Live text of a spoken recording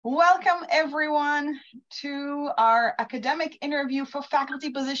Welcome everyone to our academic interview for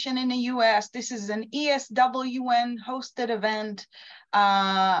faculty position in the US. This is an ESWN hosted event.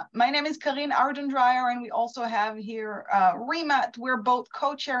 My name is Karine Ardendreyer, and we also have here Rimat. We're both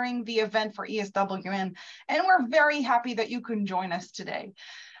co-chairing the event for ESWN, and we're very happy that you can join us today.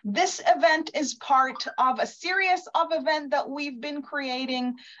 This event is part of a series of events that we've been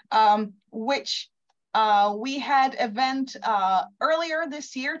creating, we had event earlier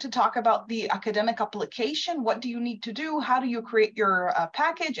this year to talk about the academic application. What do you need to do? How do you create your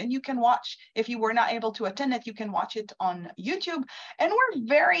package? And you can watch, if you were not able to attend it, you can watch it on YouTube. And we're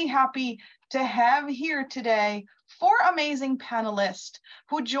very happy to have here today 4 amazing panelists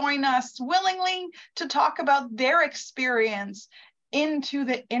who join us willingly to talk about their experience into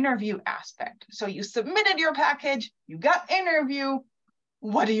the interview aspect. So you submitted your package, you got interview,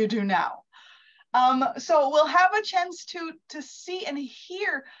 what do you do now? So we'll have a chance to see and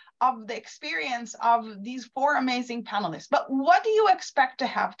hear of the experience of these 4 amazing panelists. But what do you expect to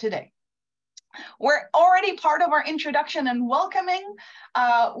have today? We're already part of our introduction and welcoming.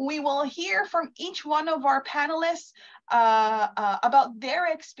 We will hear from each one of our panelists about their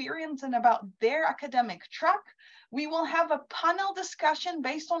experience and about their academic track. We will have a panel discussion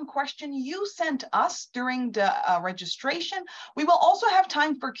based on question you sent us during the registration. We will also have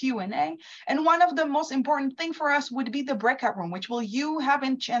time for Q&A. And one of the most important thing for us would be the breakout room, which will you have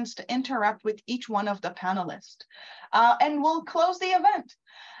a chance to interact with each one of the panelists. And we'll close the event.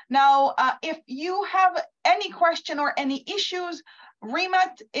 Now, if you have any question or any issues,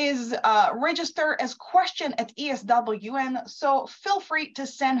 Rimat is registered as question@ESWN, so feel free to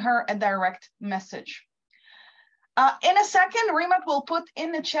send her a direct message. In a second, Rimat will put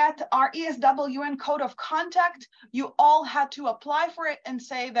in the chat our ESWN code of contact. You all had to apply for it and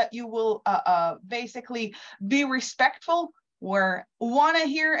say that you will basically be respectful. We want to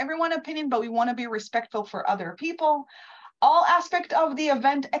hear everyone's opinion, but we want to be respectful for other people. All aspects of the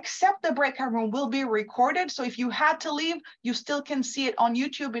event except the breakout room will be recorded. So if you had to leave, you still can see it on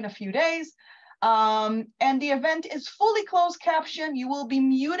YouTube in a few days. And the event is fully closed caption. You will be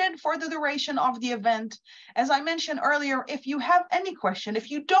muted for the duration of the event. As I mentioned earlier, if you have any question, if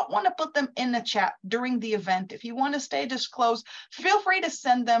you don't want to put them in the chat during the event, if you want to stay disclosed, feel free to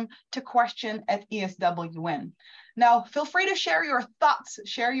send them to question@ESWN. Now, feel free to share your thoughts,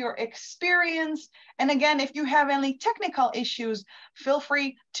 share your experience. And again, if you have any technical issues, feel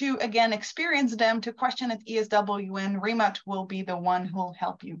free to, again, experience them to question@ESWN. Rimat will be the one who will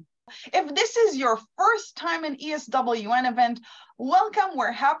help you. If this is your first time in ESWN event, welcome.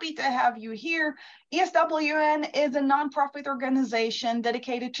 We're happy to have you here. ESWN is a nonprofit organization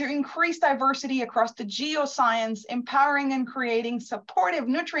dedicated to increase diversity across the geoscience, empowering and creating supportive,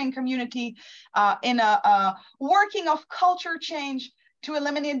 nurturing community in a working of culture change to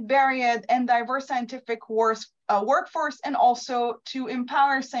eliminate barriers and diverse scientific workforce, and also to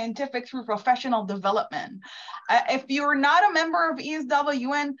empower scientific through professional development. If you're not a member of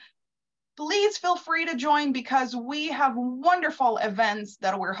ESWN, please feel free to join, because we have wonderful events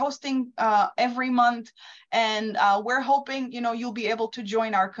that we're hosting every month, and we're hoping you'll be able to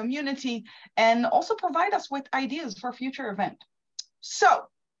join our community and also provide us with ideas for future events. So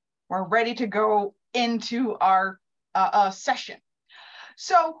we're ready to go into our session.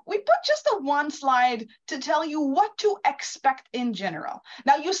 So we put just a one slide to tell you what to expect in general.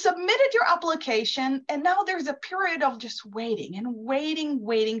 Now, you submitted your application, and now there's a period of just waiting and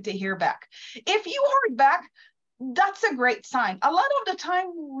waiting to hear back. If you heard back, that's a great sign. A lot of the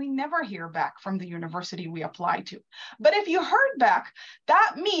time, we never hear back from the university we apply to. But if you heard back,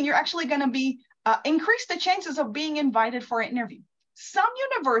 that means you're actually going to be increase the chances of being invited for an interview. Some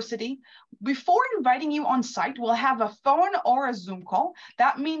university, before inviting you on site, will have a phone or a Zoom call.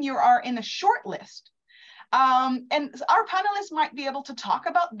 That means you are in a short list. And our panelists might be able to talk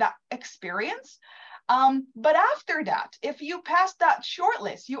about that experience. But after that, if you pass that short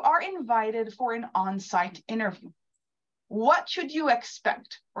list, you are invited for an on-site interview. What should you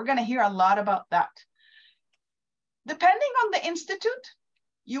expect? We're going to hear a lot about that. Depending on the institute,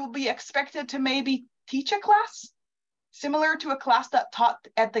 you will be expected to maybe teach a class, similar to a class that taught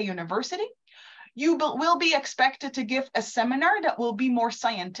at the university. You will be expected to give a seminar that will be more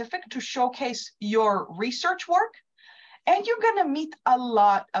scientific to showcase your research work. And you're going to meet a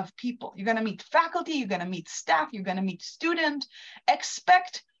lot of people. You're going to meet faculty, you're going to meet staff, you're going to meet students.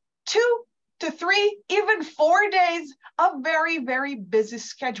 Expect 2 to 3, even 4 days of very busy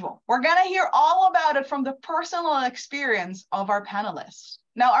schedule. We're going to hear all about it from the personal experience of our panelists.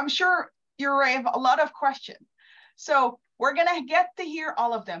 Now, I'm sure you have a lot of questions. So we're going to get to hear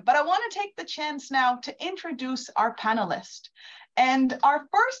all of them, but I want to take the chance now to introduce our panelists. And our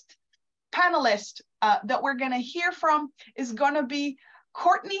first panelist that we're going to hear from is going to be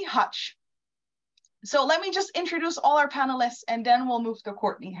Courtney Hutch. So let me just introduce all our panelists and then we'll move to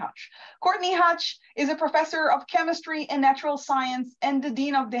Courtney Hutch. Courtney Hutch is a professor of chemistry and natural science and the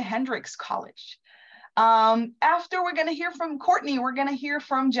dean of the Hendricks College. After we're going to hear from Courtney, we're going to hear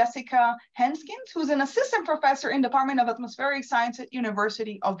from Jessica Henskins, who's an assistant professor in Department of Atmospheric Science at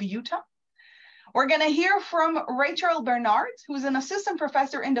University of Utah. We're going to hear from Rachel Bernard, who's an assistant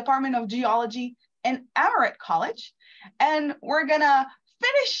professor in Department of Geology and Amherst College. And we're going to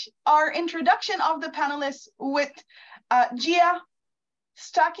finish our introduction of the panelists with Gia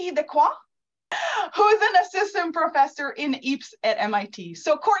Stuckey-Dequoy, who is an assistant professor in EAPS at MIT.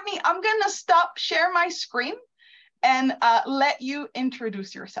 So Courtney, I'm going to stop share my screen and let you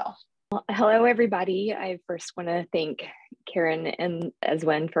introduce yourself. Well, hello, everybody. I first want to thank Karen and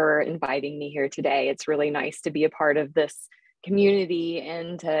Eswen for inviting me here today. It's really nice to be a part of this community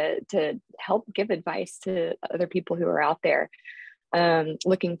and to help give advice to other people who are out there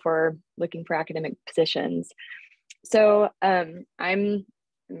looking for academic positions. So my name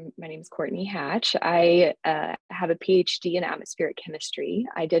is Courtney Hatch. I have a PhD in atmospheric chemistry.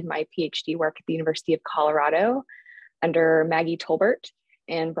 I did my PhD work at the University of Colorado under Maggie Tolbert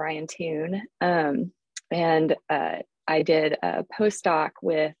and Brian Toon. And I did a postdoc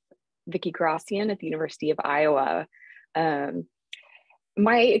with Vicki Gracian at the University of Iowa.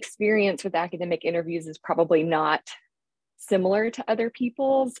 My experience with academic interviews is probably not similar to other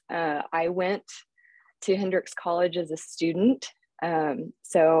people's. I went to Hendricks College as a student.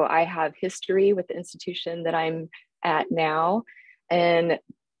 So I have history with the institution that I'm at now. And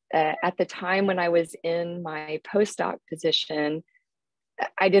at the time when I was in my postdoc position,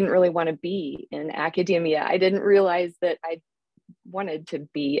 I didn't really want to be in academia. I didn't realize that I wanted to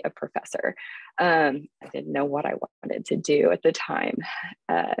be a professor. I didn't know what I wanted to do at the time.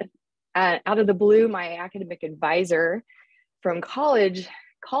 Out of the blue, my academic advisor from college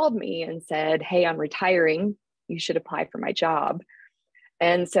called me and said, "Hey, I'm retiring. You should apply for my job."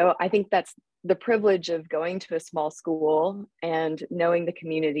 And so I think that's the privilege of going to a small school and knowing the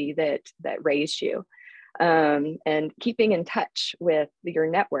community that raised you, and keeping in touch with your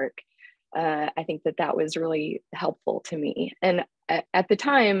network. I think that was really helpful to me. And at the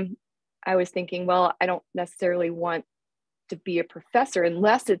time, I was thinking, well, I don't necessarily want to be a professor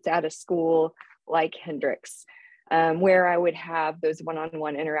unless it's at a school like Hendricks, where I would have those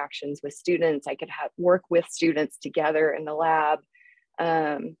one-on-one interactions with students. I could work with students together in the lab,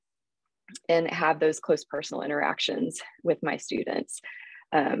 and have those close personal interactions with my students.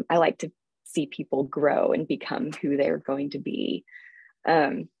 I like to see people grow and become who they're going to be.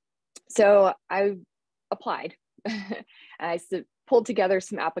 So I applied. I pulled together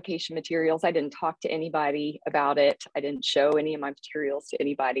some application materials. I didn't talk to anybody about it. I didn't show any of my materials to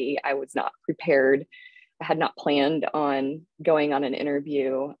anybody. I was not prepared. I had not planned on going on an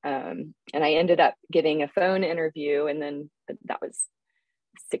interview. And I ended up getting a phone interview, and then that was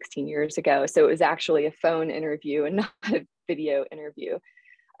 16 years ago. So it was actually a phone interview and not a video interview.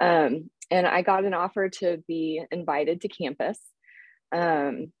 And I got an offer to be invited to campus.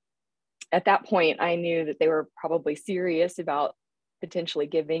 At that point, I knew that they were probably serious about potentially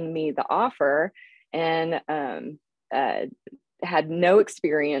giving me the offer, and had no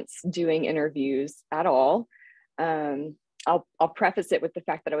experience doing interviews at all. I'll preface it with the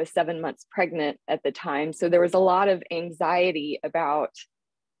fact that I was 7 months pregnant at the time. So there was a lot of anxiety about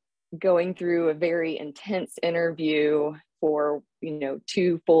going through a very intense interview for,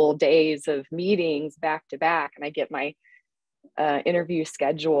 2 full days of meetings back to back. And I get my interview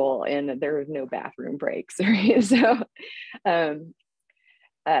schedule and there was no bathroom breaks. Right? So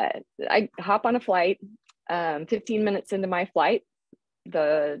I hop on a flight. 15 minutes into my flight,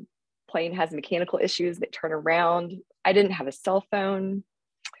 the plane has mechanical issues that turn around. I didn't have a cell phone.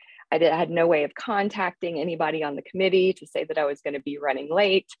 I had no way of contacting anybody on the committee to say that I was going to be running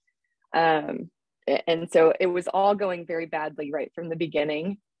late. And so it was all going very badly right from the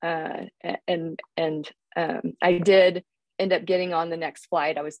beginning. I did end up getting on the next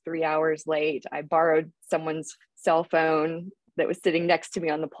flight. I was 3 hours late. I borrowed someone's cell phone that was sitting next to me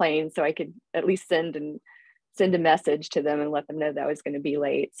on the plane so I could at least send a message to them and let them know that I was going to be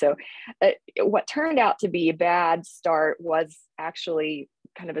late. So what turned out to be a bad start was actually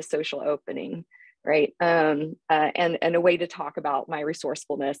kind of a social opening, right? And a way to talk about my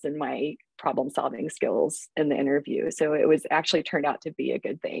resourcefulness and my problem solving skills in the interview. So it was actually turned out to be a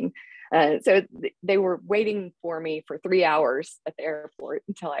good thing. So they were waiting for me for 3 hours at the airport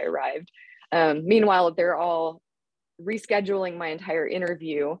until I arrived. Meanwhile, they're all rescheduling my entire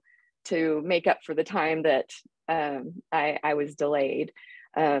interview to make up for the time that I was delayed.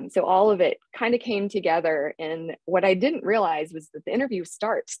 So all of it kind of came together. And what I didn't realize was that the interview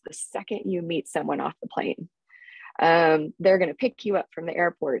starts the second you meet someone off the plane. They're going to pick you up from the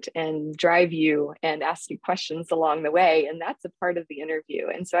airport and drive you and ask you questions along the way. And that's a part of the interview.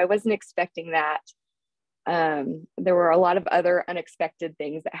 And so I wasn't expecting that. There were a lot of other unexpected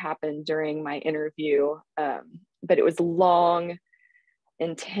things that happened during my interview, but it was long,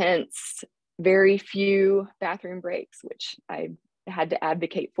 intense, very few bathroom breaks, which I had to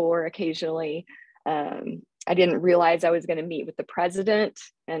advocate for occasionally. I didn't realize I was going to meet with the president,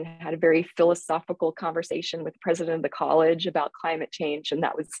 and had a very philosophical conversation with the president of the college about climate change. And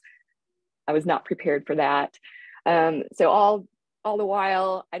I was not prepared for that. So all the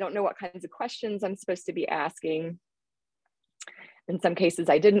while, I don't know what kinds of questions I'm supposed to be asking. In some cases,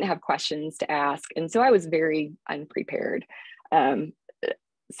 I didn't have questions to ask. And so I was very unprepared.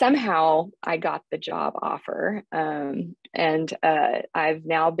 Somehow I got the job offer, and I've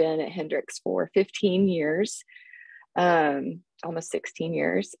now been at Hendrix for 15 years, almost 16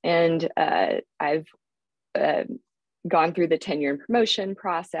 years. And I've gone through the tenure and promotion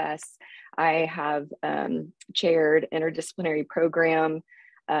process. I have chaired interdisciplinary program.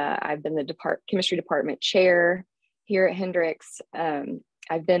 I've been the chemistry department chair here at Hendrix.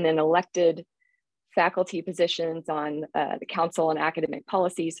 I've been in elected faculty positions on the Council on Academic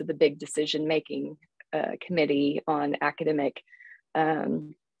Policy, so the big decision-making committee on academic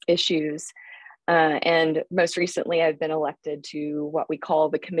issues. And most recently, I've been elected to what we call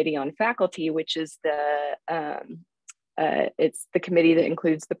the Committee on Faculty, which is it's the committee that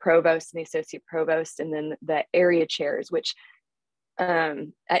includes the provost and the associate provost, and then the area chairs, which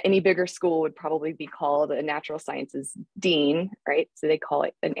at any bigger school would probably be called a natural sciences dean, right? So they call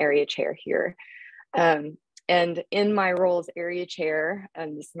it an area chair here. And in my role as area chair,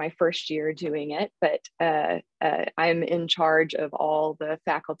 and this is my first year doing it, but I'm in charge of all the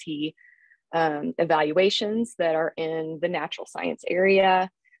faculty evaluations that are in the natural science area.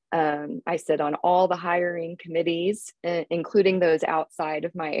 I sit on all the hiring committees, including those outside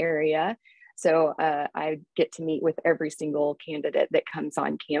of my area. So I get to meet with every single candidate that comes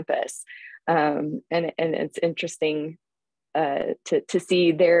on campus. And it's interesting to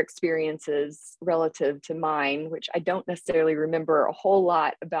see their experiences relative to mine, which I don't necessarily remember a whole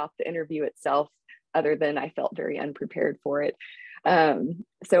lot about the interview itself, other than I felt very unprepared for it.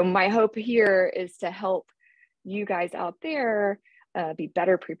 So my hope here is to help you guys out there be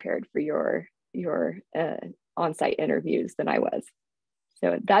better prepared for your on-site interviews than I was.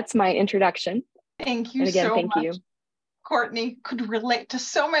 So that's my introduction. Thank you and again, so thank much. you. Courtney could relate to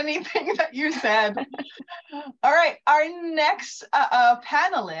so many things that you said. All right, our next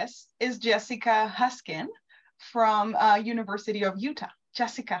panelist is Jessica Huskin from University of Utah.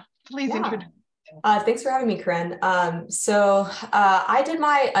 Jessica, please introduce. Thanks for having me, Corinne. So I did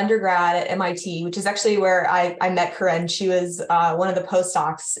my undergrad at MIT, which is actually where I met Corinne. She was one of the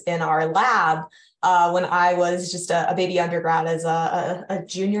postdocs in our lab when I was just a baby undergrad as a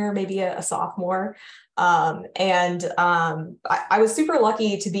junior, maybe a sophomore. I was super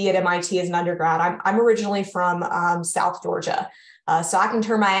lucky to be at MIT as an undergrad. I'm originally from South Georgia. So I can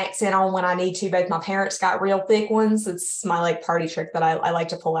turn my accent on when I need to, but my parents got real thick ones. It's my like party trick that I like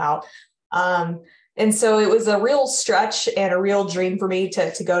to pull out. And so it was a real stretch and a real dream for me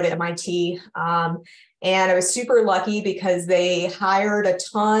to go to MIT. And I was super lucky because they hired a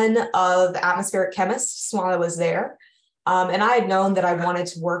ton of atmospheric chemists while I was there. And I had known that I wanted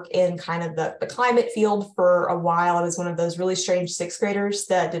to work in kind of the climate field for a while. I was one of those really strange sixth graders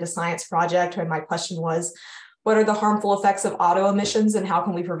that did a science project, and my question was, what are the harmful effects of auto emissions and how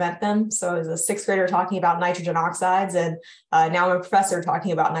can we prevent them? So I was a sixth grader talking about nitrogen oxides, and now I'm a professor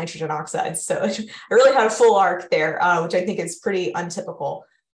talking about nitrogen oxides. So I really had a full arc there, which I think is pretty untypical.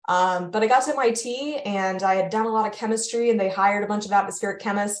 But I got to MIT and I had done a lot of chemistry, and they hired a bunch of atmospheric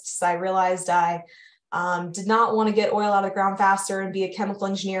chemists. I realized I did not want to get oil out of the ground faster and be a chemical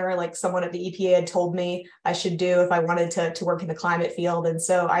engineer like someone at the EPA had told me I should do if I wanted to work in the climate field. And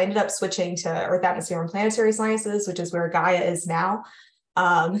so I ended up switching to Earth, Atmosphere, and Planetary Sciences, which is where Gaia is now.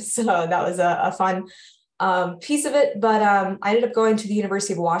 So that was a fun piece of it. But I ended up going to the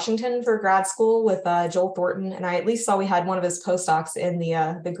University of Washington for grad school with Joel Thornton. And I at least saw we had one of his postdocs in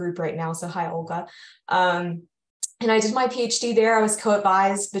the group right now. So hi, Olga. And I did my PhD there. I was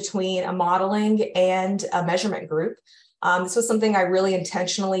co-advised between a modeling and a measurement group. This was something I really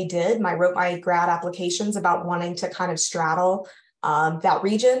intentionally did. I wrote my grad applications about wanting to kind of straddle that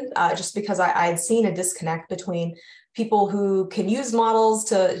region, just because I had seen a disconnect between people who can use models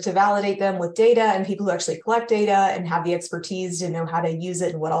to validate them with data and people who actually collect data and have the expertise to know how to use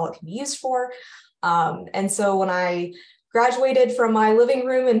it and what all it can be used for. And so when I graduated from my living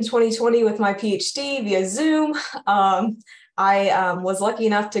room in 2020 with my PhD via Zoom, I was lucky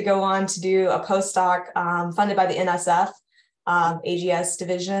enough to go on to do a postdoc funded by the NSF AGS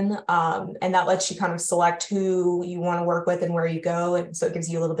division. And that lets you kind of select who you want to work with and where you go. And so it gives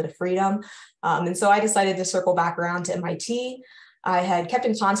you a little bit of freedom. And so I decided to circle back around to MIT. I had kept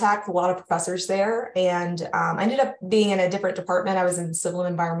in contact with a lot of professors there, and I ended up being in a different department. I was in civil and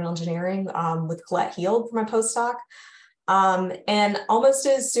environmental engineering with Colette Heald for my postdoc. And almost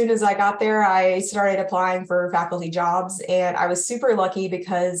as soon as I got there, I started applying for faculty jobs, and I was super lucky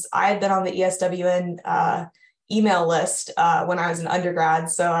because I had been on the ESWN email list when I was an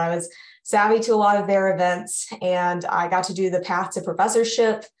undergrad. So I was savvy to a lot of their events, and I got to do the Path to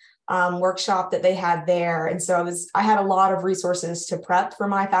Professorship workshop that they had there. And so I had a lot of resources to prep for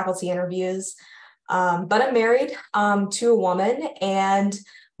my faculty interviews. But I'm married to a woman, and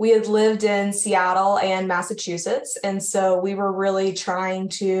we had lived in Seattle and Massachusetts. And so we were really trying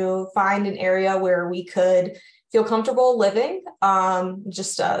to find an area where we could feel comfortable living,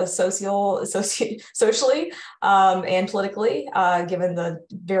 just socially and politically, given the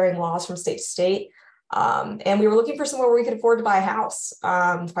varying laws from state to state. And we were looking for somewhere where we could afford to buy a house,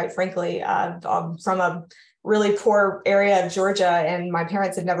 quite frankly, from a really poor area of Georgia, and my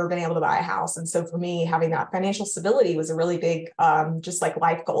parents had never been able to buy a house. And so for me, having that financial stability was a really big, just like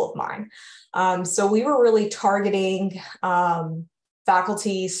life goal of mine. So we were really targeting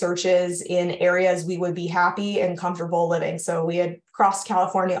faculty searches in areas we would be happy and comfortable living. So we had crossed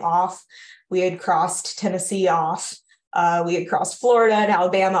California off, we had crossed Tennessee off, we had crossed Florida and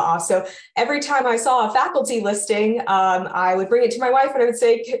Alabama off. So every time I saw a faculty listing, I would bring it to my wife and I would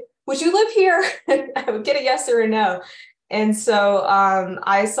say, would you live here? I would get a yes or a no. And so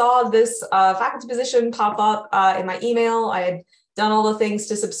I saw this faculty position pop up in my email. I had done all the things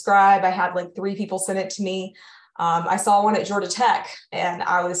to subscribe. I had like 3 people send it to me. I saw one at Georgia Tech, and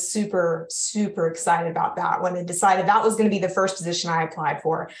I was super, super excited about that one, and decided that was going to be the first position I applied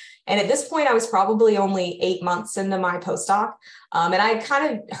for. And at this point, I was probably only 8 months into my postdoc. And I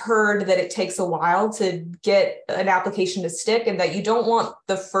kind of heard that it takes a while to get an application to stick, and that you don't want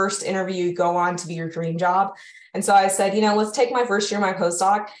the first interview you go on to be your dream job. And so I said, let's take my first year of my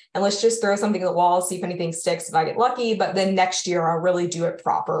postdoc and let's just throw something at the wall, see if anything sticks, if I get lucky. But then next year, I'll really do it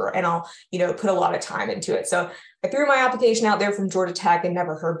proper, and I'll, put a lot of time into it. So I threw my application out there from Georgia Tech and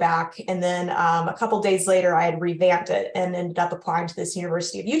never heard back. And then a couple of days later, I had revamped it and ended up applying to this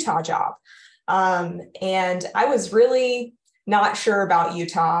University of Utah job. And I was really not sure about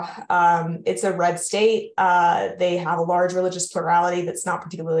Utah. It's a red state. They have a large religious plurality that's not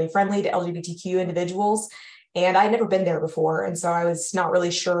particularly friendly to LGBTQ individuals. And I'd never been there before. And so I was not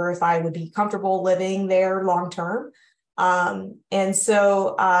really sure if I would be comfortable living there long term. And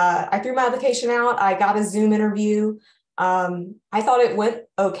so I threw my application out. I got a Zoom interview. I thought it went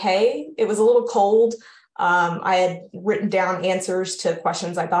okay. It was a little cold. I had written down answers to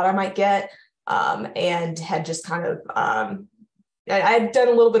questions I thought I might get, and had just kind of, I had done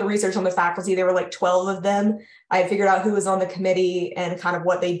a little bit of research on the faculty. There were like 12 of them. I had figured out who was on the committee and kind of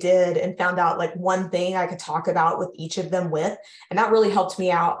what they did, and found out like one thing I could talk about with each of them with. And that really helped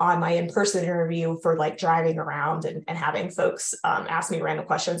me out on my in-person interview for like driving around and having folks ask me random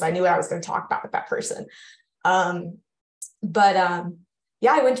questions. I knew what I was going to talk about with that person. Yeah,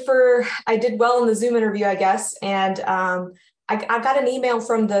 I did well in the Zoom interview, I guess. And I got an email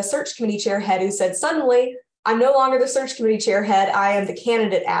from the search committee chair head who said, suddenly, I'm no longer the search committee chair head. I am the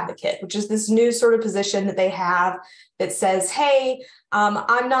candidate advocate, which is this new sort of position that they have that says, hey,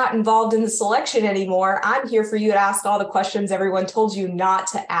 I'm not involved in the selection anymore. I'm here for you to ask all the questions everyone told you not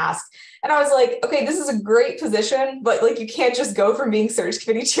to ask. And I was like, okay, this is a great position, but like, you can't just go from being search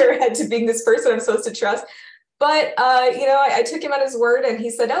committee chair head to being this person I'm supposed to trust. But, I took him at his word, and he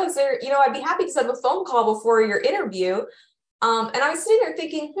said, oh, is there, I'd be happy to set up a phone call before your interview. And I was sitting there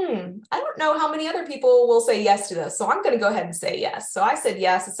thinking, I don't know how many other people will say yes to this. So I'm going to go ahead and say yes. So I said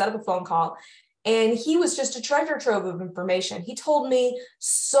yes and set up a phone call. And he was just a treasure trove of information. He told me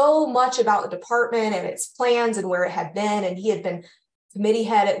so much about the department and its plans and where it had been. And he had been committee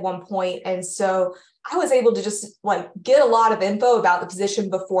head at one point. And so I was able to just like get a lot of info about the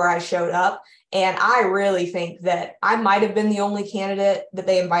position before I showed up. And I really think that I might have been the only candidate that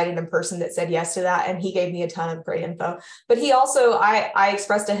they invited in person that said yes to that. And he gave me a ton of great info. But he also, I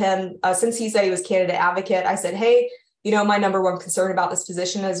expressed to him, since he said he was candidate advocate, I said, hey, my number one concern about this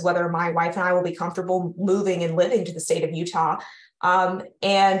position is whether my wife and I will be comfortable moving and living to the state of Utah. And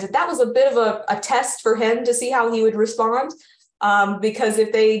that was a bit of a test for him to see how he would respond. Because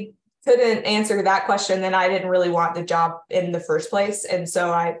if they couldn't answer that question, then I didn't really want the job in the first place. And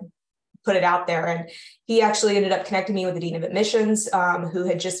so I put it out there. And he actually ended up connecting me with the dean of admissions, who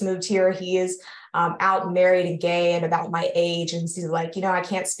had just moved here. He is out and married and gay and about my age. And he's like, I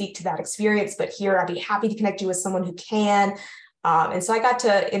can't speak to that experience, but here I'd be happy to connect you with someone who can. And so I got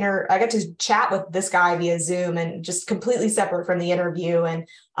to chat with this guy via Zoom, and just completely separate from the interview and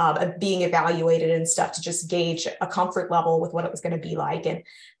being evaluated and stuff, to just gauge a comfort level with what it was going to be like. And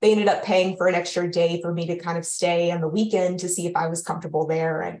they ended up paying for an extra day for me to kind of stay on the weekend to see if I was comfortable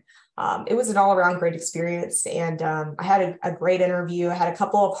there. And it was an all around great experience. And I had a great interview. I had a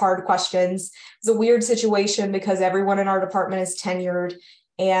couple of hard questions. It was a weird situation because everyone in our department is tenured.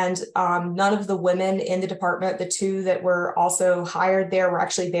 And none of the women in the department, the two that were also hired there, were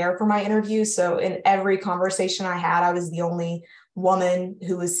actually there for my interview. So in every conversation I had, I was the only woman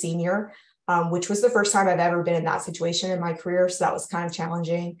who was senior, which was the first time I've ever been in that situation in my career. So that was kind of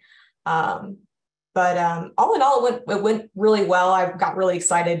challenging. But all in all, it went really well. I got really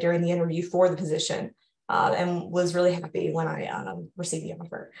excited during the interview for the position. And was really happy when I received the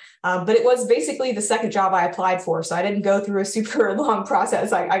offer. But it was basically the second job I applied for, so I didn't go through a super long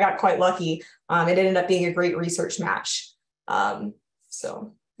process. I got quite lucky. It ended up being a great research match.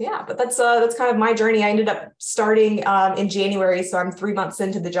 So yeah, but that's kind of my journey. I ended up starting in January, so I'm 3 months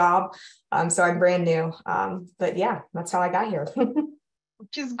into the job. So I'm brand new. But yeah, that's how I got here.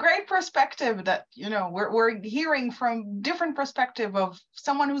 Which is great perspective that, we're hearing from different perspective of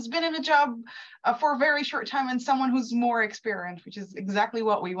someone who's been in a job for a very short time and someone who's more experienced, which is exactly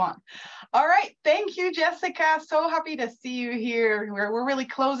what we want. All right. Thank you, Jessica. So happy to see you here. We're really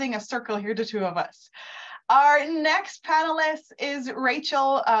closing a circle here, the two of us. Our next panelist is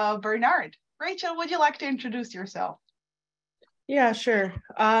Rachel Bernard. Rachel, would you like to introduce yourself? Yeah, sure.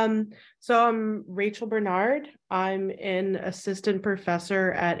 So I'm Rachel Bernard. I'm an assistant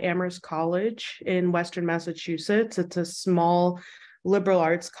professor at Amherst College in Western Massachusetts. It's a small liberal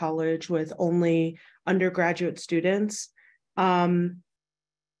arts college with only undergraduate students. And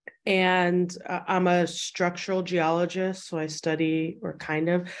I'm a structural geologist, so I study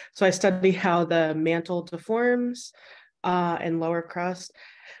how the mantle deforms and lower crust.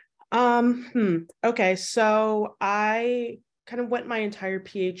 Okay, so I kind of went my entire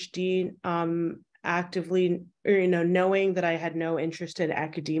PhD actively, knowing that I had no interest in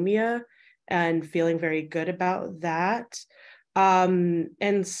academia and feeling very good about that.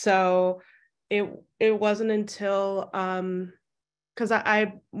 And so it wasn't until, because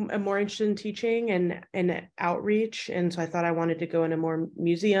I am more interested in teaching and outreach. And so I thought I wanted to go in a more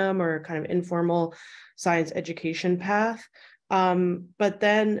museum or kind of informal science education path. But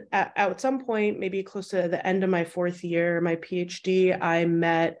then at some point, maybe close to the end of my fourth year, my PhD, I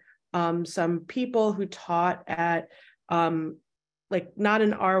met some people who taught at like not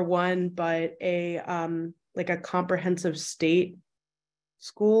an R1, but like a comprehensive state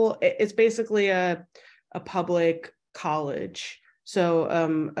school. It's basically a public college.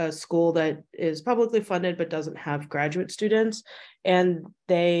 So a school that is publicly funded but doesn't have graduate students. And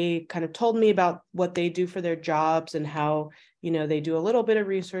they kind of told me about what they do for their jobs and how, they do a little bit of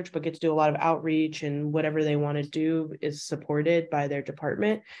research, but get to do a lot of outreach, and whatever they want to do is supported by their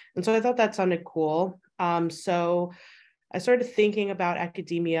department. And so I thought that sounded cool. So I started thinking about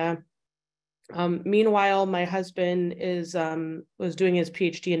academia. Meanwhile, my husband was doing his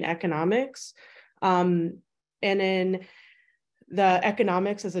PhD in economics. And in the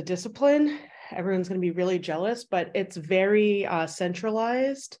economics as a discipline, everyone's going to be really jealous, but it's very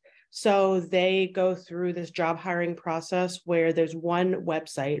centralized. So they go through this job hiring process where there's one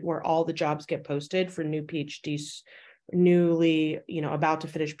website where all the jobs get posted for new PhDs, newly, about to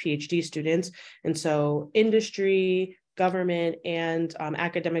finish PhD students. And so industry, government, and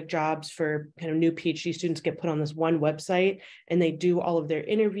academic jobs for kind of new PhD students get put on this one website, and they do all of their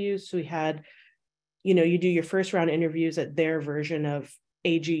interviews. So we had, you do your first round interviews at their version of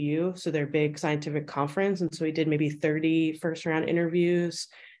AGU, so their big scientific conference. And so we did maybe 30 first round interviews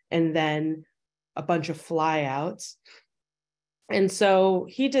and then a bunch of flyouts. And so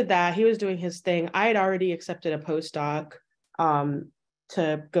he did that. He was doing his thing. I had already accepted a postdoc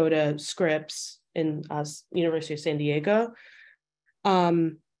to go to Scripps in University of San Diego,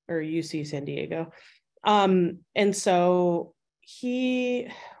 or UC San Diego. And so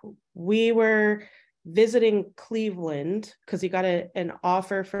we were visiting Cleveland because he got an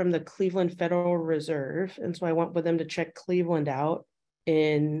offer from the Cleveland Federal Reserve. And so I went with him to check Cleveland out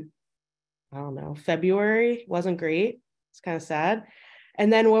in, I don't know, February. Wasn't great. It's kind of sad.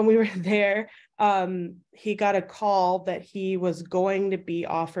 And then when we were there, he got a call that he was going to be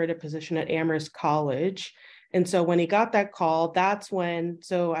offered a position at Amherst College. And so when he got that call, that's when,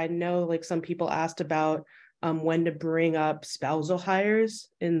 so I know like some people asked about when to bring up spousal hires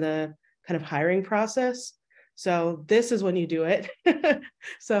in the kind of hiring process. So this is when you do it.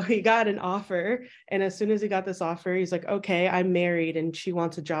 So he got an offer. And as soon as he got this offer, he's like, okay, I'm married and she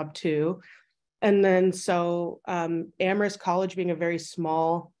wants a job too. And then so Amherst College being a very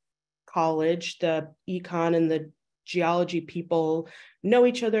small college, the econ and the geology people know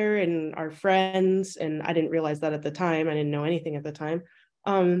each other and are friends. And I didn't realize that at the time. I didn't know anything at the time.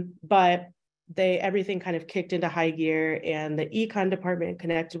 But everything kind of kicked into high gear, and the econ department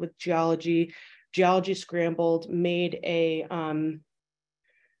connected with geology. Geology scrambled, made a kind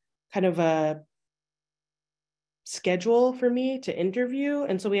of a schedule for me to interview.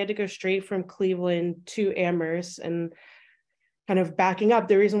 And so we had to go straight from Cleveland to Amherst. And kind of backing up,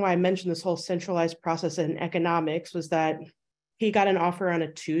 the reason why I mentioned this whole centralized process in economics was that he got an offer on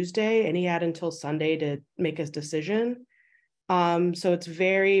a Tuesday and he had until Sunday to make his decision. So it's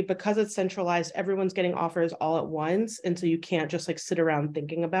because it's centralized, everyone's getting offers all at once. And so you can't just like sit around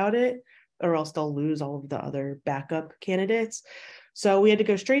thinking about it, or else they'll lose all of the other backup candidates. So we had to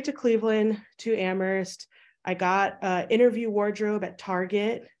go straight to Cleveland, to Amherst. I got an interview wardrobe at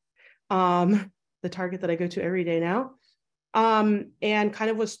Target, the Target that I go to every day now, and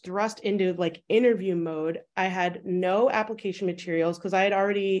kind of was thrust into like interview mode. I had no application materials because I had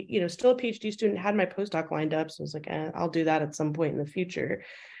already, still a PhD student, had my postdoc lined up. So I was like, I'll do that at some point in the future.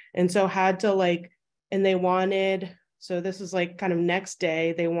 And so had to and they wanted, so this is like kind of next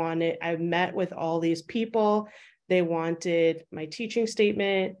day, I met with all these people. They wanted my teaching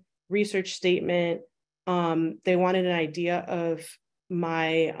statement, research statement. They wanted an idea of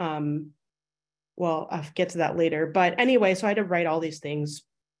my, well, I'll get to that later. But anyway, so I had to write all these things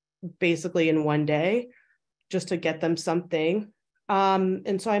basically in one day just to get them something.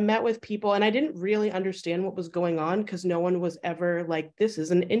 And so I met with people and I didn't really understand what was going on because no one was ever like, this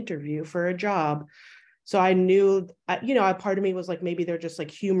is an interview for a job. So I knew, a part of me was like, maybe they're just like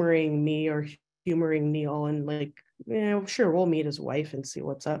humoring me or humoring Neil and like, sure, we'll meet his wife and see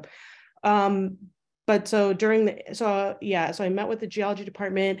what's up. But so so I met with the geology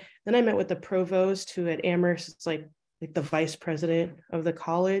department, then I met with the provost who at Amherst, it's like the vice president of the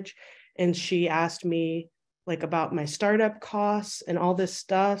college. And she asked me like about my startup costs and all this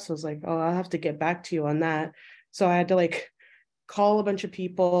stuff. So I was like, oh, I'll have to get back to you on that. So I had to like call a bunch of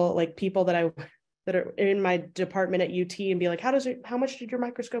people, like people that are in my department at UT and be like, how much did your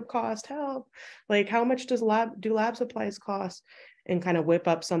microscope cost? Help. Like, how much do lab supplies cost? And kind of whip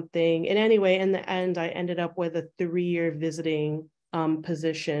up something. And anyway, in the end, I ended up with a 3-year visiting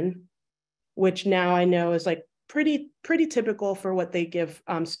position, which now I know is like pretty typical for what they give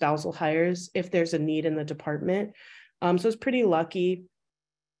spousal hires if there's a need in the department. So it's pretty lucky.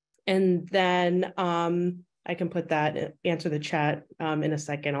 And then I can put that, answer the chat in a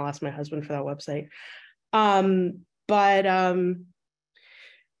second. I'll ask my husband for that website.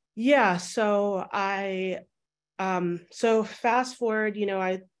 Yeah, so fast forward,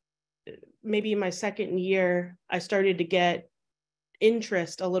 maybe in my second year, I started to get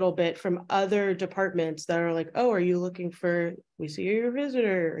interest a little bit from other departments that are like, oh, are you looking for, we see you're a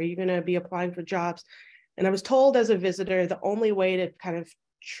visitor, are you going to be applying for jobs? And I was told as a visitor, the only way to kind of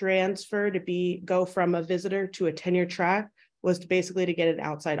transfer go from a visitor to a tenure track was basically to get an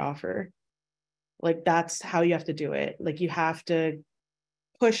outside offer. Like that's how you have to do it. Like you have to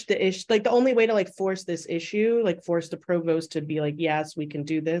push the issue, like the only way to like force this issue, like force the provost to be like, yes, we can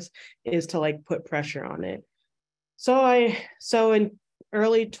do this, is to like put pressure on it. So in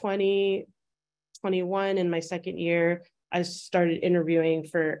early 2021, in my second year, I started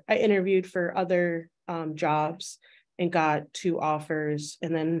I interviewed for other jobs and got 2 offers,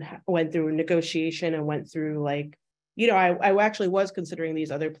 and then went through a negotiation and went through like, I actually was considering these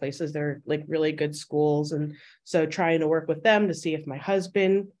other places. They're like really good schools. And so trying to work with them to see if my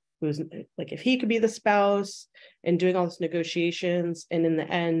husband, who's like, if he could be the spouse, and doing all this negotiations. And in the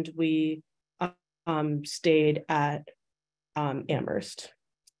end, we stayed at Amherst.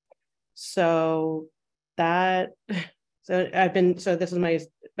 So this is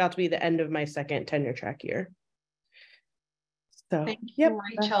about to be the end of my second tenure track year. So, thank you,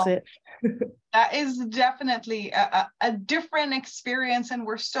 Rachel. That's it. That is definitely a different experience, and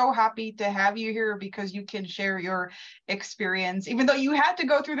we're so happy to have you here because you can share your experience, even though you had to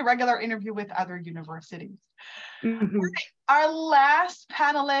go through the regular interview with other universities. Mm-hmm. Our last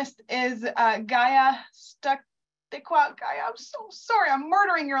panelist is Gaia Stakwa. Gaia, I'm so sorry, I'm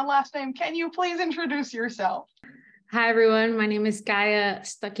murdering your last name. Can you please introduce yourself? Hi, everyone. My name is Gaia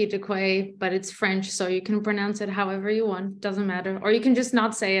Stakwa, but it's French, so you can pronounce it however you want. Doesn't matter. Or you can just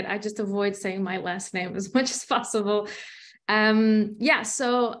not say it. I just avoid saying my last name as much as possible.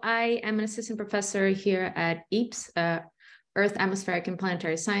 So I am an assistant professor here at EAPS, Earth, Atmospheric, and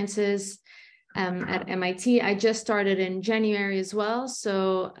Planetary Sciences at MIT. I just started in January as well.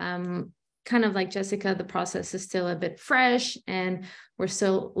 So kind of like Jessica, the process is still a bit fresh, and we're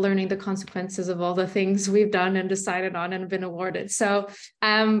still learning the consequences of all the things we've done and decided on and been awarded. So,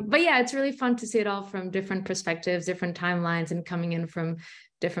 but yeah, it's really fun to see it all from different perspectives, different timelines, and coming in from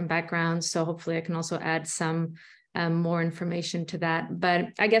different backgrounds. So hopefully I can also add some more information to that. But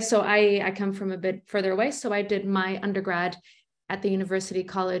I guess, so I come from a bit further away. So I did my undergrad at the University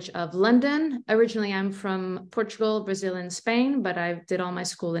College of London. Originally, I'm from Portugal, Brazil, and Spain, but I did all my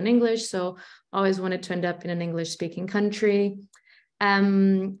school in English. So always wanted to end up in an English speaking country.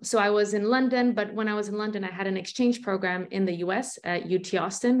 So I was in London, but when I was in London, I had an exchange program in the US at UT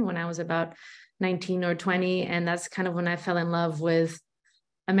Austin when I was about 19 or 20. And that's kind of when I fell in love with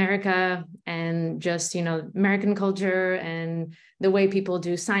America and just, you know, American culture and the way people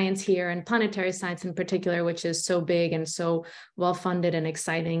do science here, and planetary science in particular, which is so big and so well funded and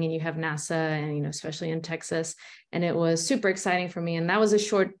exciting. And you have NASA, and, you know, especially in Texas. And it was super exciting for me. And that was a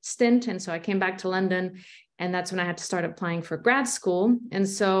short stint. And so I came back to London, and that's when I had to start applying for grad school. And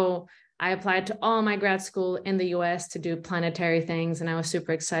so I applied to all my grad school in the US to do planetary things. And I was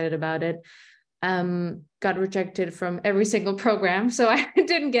super excited about it. Got rejected from every single program, so I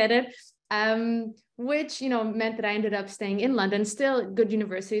didn't get it, which, you know, meant that I ended up staying in London, still good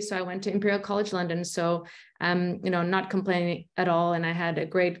university. So I went to Imperial College London. So, you know, not complaining at all. And I had a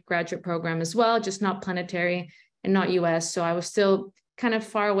great graduate program as well, just not planetary and not US. So I was still kind of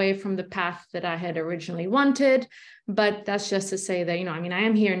far away from the path that I had originally wanted. But that's just to say that, you know, I mean, I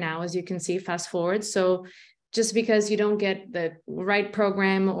am here now, as you can see, fast forward. So just because you don't get the right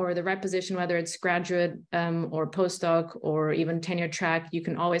program or the right position, whether it's graduate or postdoc or even tenure track, you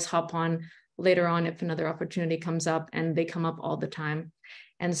can always hop on later on if another opportunity comes up, and they come up all the time.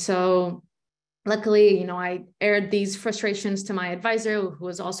 And so luckily, you know, I aired these frustrations to my advisor, who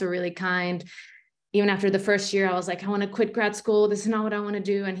was also really kind. Even after the first year, I was like, I want to quit grad school. This is not what I want to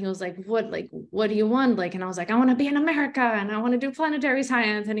do. And he was like, what do you want? Like, and I was like, I want to be in America and I want to do planetary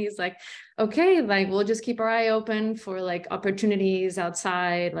science. And he's like, okay, like, we'll just keep our eye open for like opportunities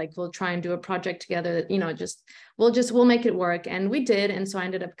outside. Like, we'll try and do a project together that, you know, we'll make it work. And we did. And so I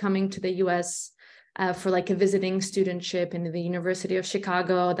ended up coming to the US for like a visiting studentship in the University of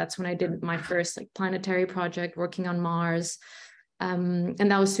Chicago. That's when I did my first like planetary project working on Mars. And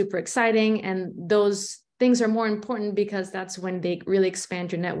that was super exciting. And those things are more important because that's when they really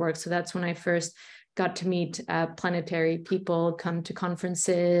expand your network. So that's when I first got to meet planetary people, come to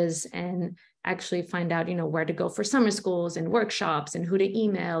conferences, and actually find out, you know, where to go for summer schools and workshops, and who to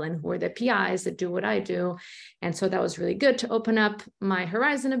email, and who are the PIs that do what I do. And so that was really good to open up my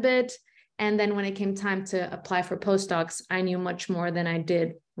horizon a bit. And then when it came time to apply for postdocs, I knew much more than I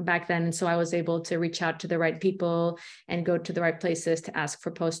did back then. And so I was able to reach out to the right people and go to the right places to ask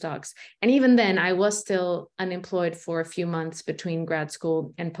for postdocs. And even then, I was still unemployed for a few months between grad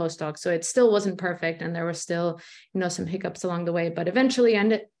school and postdoc. So it still wasn't perfect. And there were still, you know, some hiccups along the way. But eventually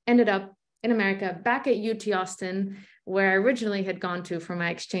I ended up in America, back at UT Austin, where I originally had gone to for my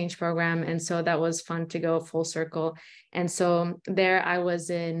exchange program. And so that was fun to go full circle. And so there I was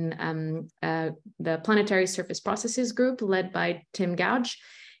in the Planetary Surface Processes group led by Tim Gouge.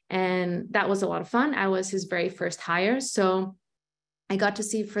 And that was a lot of fun. I was his very first hire. So I got to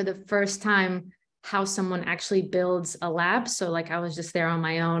see for the first time how someone actually builds a lab. So like I was just there on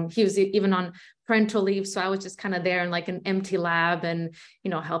my own. He was even on parental leave. So I was just kind of there in like an empty lab and,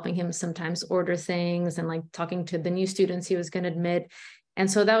 you know, helping him sometimes order things and like talking to the new students he was going to admit.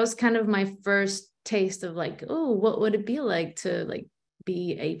 And so that was kind of my first taste of like, oh, what would it be like to like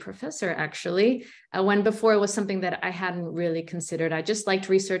be a professor actually, when before it was something that I hadn't really considered. I just liked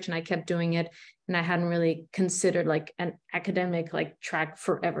research and I kept doing it. And I hadn't really considered like an academic like track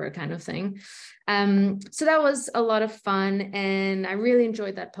forever kind of thing. So that was a lot of fun. And I really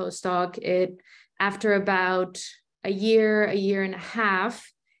enjoyed that postdoc. After about a year and a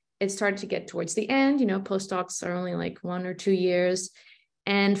half, it started to get towards the end. You know, postdocs are only like 1 or 2 years.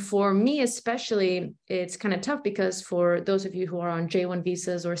 And for me, especially, it's kind of tough because for those of you who are on J1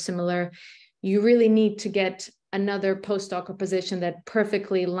 visas or similar, you really need to get another postdoc or position that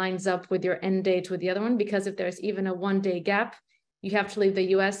perfectly lines up with your end date with the other one, because if there's even a 1-day gap, you have to leave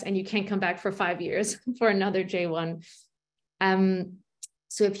the US and you can't come back for 5 years for another J1.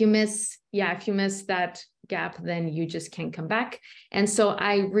 So if you miss that gap, then you just can't come back. And so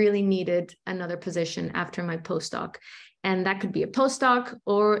I really needed another position after my postdoc. And that could be a postdoc,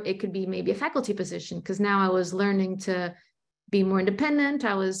 or it could be maybe a faculty position, because now I was learning to be more independent.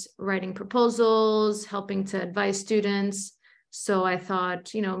 I was writing proposals, helping to advise students. So I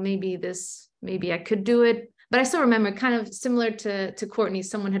thought, you know, maybe I could do it But I still remember, kind of similar to Courtney,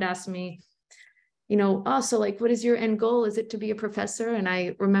 someone had asked me, you know, oh, so like, what is your end goal? Is it to be a professor? And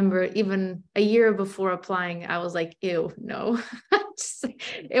I remember even a year before applying, I was like, ew, no.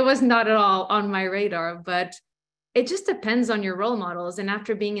 It was not at all on my radar, but it just depends on your role models. And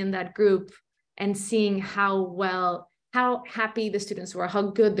after being in that group and seeing how happy the students were, how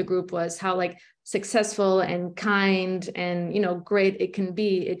good the group was, how like successful and kind and, you know, great it can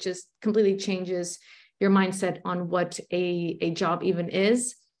be, it just completely changes your mindset on what a job even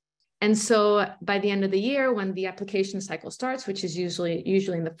is. And so by the end of the year, when the application cycle starts, which is usually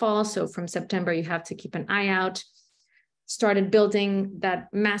in the fall, so from September, you have to keep an eye out, started building that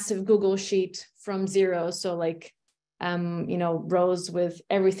massive Google sheet from zero. So like, you know, rows with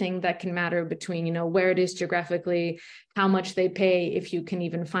everything that can matter between, you know, where it is geographically, how much they pay, if you can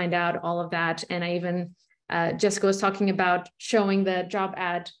even find out all of that. And I even, Jessica was talking about showing the job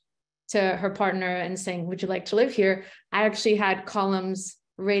ad to her partner and saying, would you like to live here? I actually had columns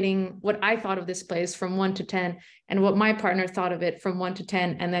rating what I thought of this place from 1 to 10 and what my partner thought of it from 1 to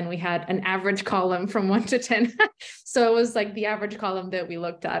 10. And then we had an average column from 1 to 10. So it was like the average column that we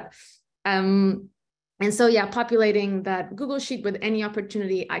looked at. And so, yeah, populating that Google sheet with any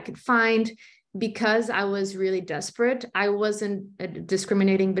opportunity I could find. Because I was really desperate, I wasn't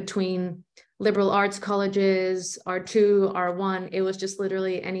discriminating between liberal arts colleges, R2, R1. It was just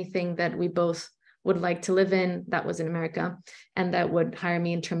literally anything that we both would like to live in that was in America and that would hire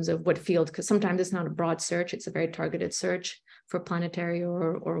me in terms of what field, because sometimes it's not a broad search, it's a very targeted search for planetary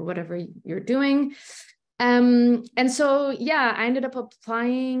or whatever you're doing. And so, yeah, I ended up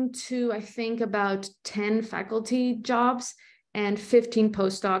applying to, I think, about 10 faculty jobs and 15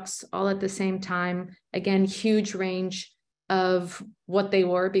 postdocs all at the same time. Again, huge range of what they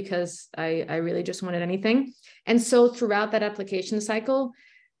were because I really just wanted anything. And so throughout that application cycle,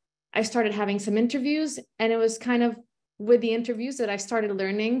 I started having some interviews, and it was kind of with the interviews that I started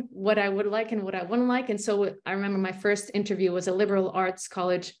learning what I would like and what I wouldn't like. And so I remember my first interview was a liberal arts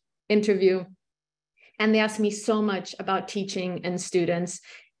college interview, and they asked me so much about teaching and students,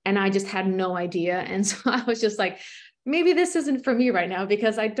 and I just had no idea. And so I was just like, maybe this isn't for me right now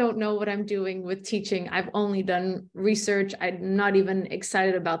because I don't know what I'm doing with teaching. I've only done research. I'm not even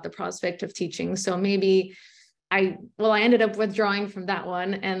excited about the prospect of teaching. So maybe I ended up withdrawing from that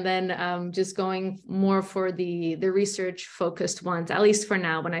one and then just going more for the research focused ones, at least for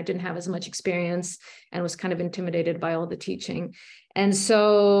now, when I didn't have as much experience and was kind of intimidated by all the teaching. And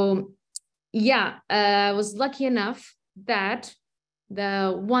so, yeah, I was lucky enough that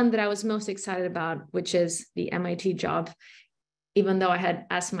the one that I was most excited about, which is the MIT job, even though I had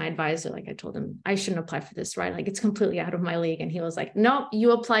asked my advisor, like I told him, I shouldn't apply for this, right? Like it's completely out of my league. And he was like, no,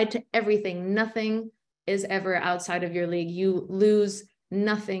 you applied to everything. Nothing is ever outside of your league. You lose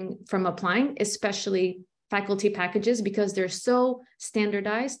nothing from applying, especially faculty packages, because they're so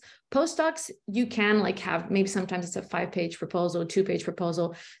standardized. Postdocs, you can like have, maybe sometimes it's a 5-page proposal, 2-page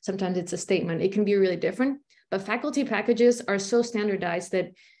proposal. Sometimes it's a statement. It can be really different, but faculty packages are so standardized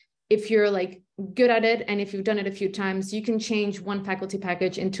that if you're like good at it, and if you've done it a few times, you can change one faculty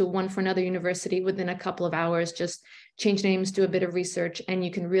package into one for another university within a couple of hours, just change names, do a bit of research, and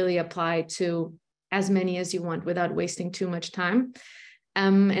you can really apply to as many as you want without wasting too much time.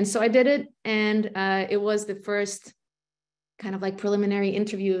 And so I did it, and it was the first kind of like preliminary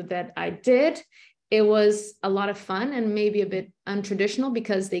interview that I did. It was a lot of fun and maybe a bit untraditional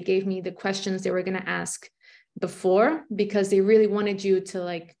because they gave me the questions they were going to ask before, because they really wanted you to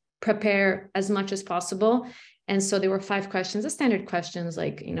like prepare as much as possible. And so there were 5 questions, the standard questions,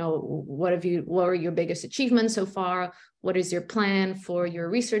 like, you know, what were your biggest achievements so far? What is your plan for your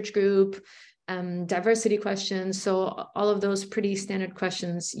research group? Diversity questions. So all of those pretty standard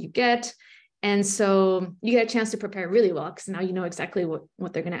questions you get. And so you get a chance to prepare really well because now you know exactly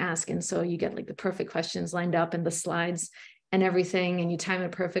what they're going to ask. And so you get like the perfect questions lined up in the slides and everything, and you time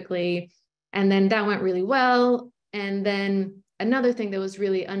it perfectly. And then that went really well. And then another thing that was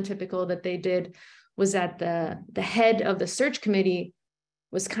really untypical that they did was that the head of the search committee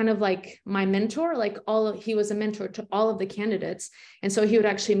was kind of like my mentor, he was a mentor to all of the candidates. And so he would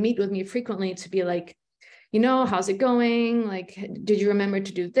actually meet with me frequently to be like, you know, how's it going? Like, did you remember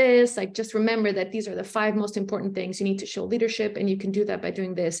to do this? Like, just remember that these are the 5 most important things. You need to show leadership, and you can do that by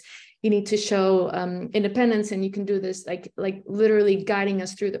doing this. You need to show independence, and you can do this, like literally guiding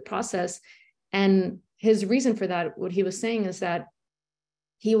us through the process. And his reason for that, what he was saying is that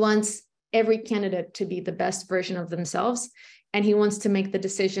he wants every candidate to be the best version of themselves. And he wants to make the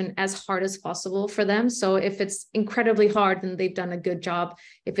decision as hard as possible for them. So if it's incredibly hard, then they've done a good job.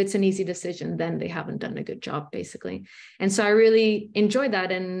 If it's an easy decision, then they haven't done a good job, basically. And so I really enjoyed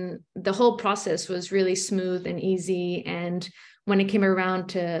that. And the whole process was really smooth and easy. And when it came around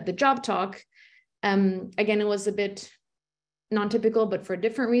to the job talk, again, it was a bit non-typical, but for a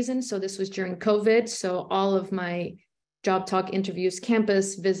different reason. So this was during COVID. So all of my job talk interviews,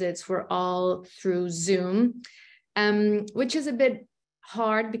 campus visits were all through Zoom. Which is a bit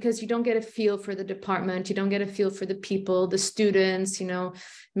hard because you don't get a feel for the department. You don't get a feel for the people, the students, you know,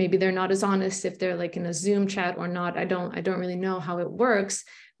 maybe they're not as honest if they're like in a Zoom chat or not. I don't really know how it works,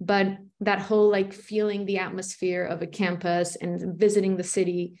 but that whole like feeling the atmosphere of a campus and visiting the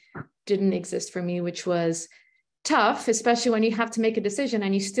city didn't exist for me, which was tough, especially when you have to make a decision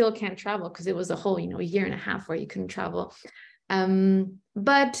and you still can't travel because it was a whole, a year and a half where you couldn't travel.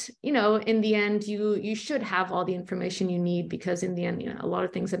 But, in the end, you should have all the information you need because in the end, a lot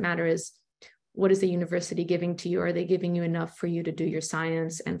of things that matter is what is the university giving to you? Are they giving you enough for you to do your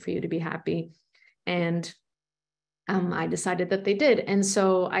science and for you to be happy? And I decided that they did. And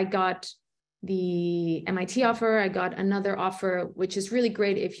so I got the MIT offer. I got another offer, which is really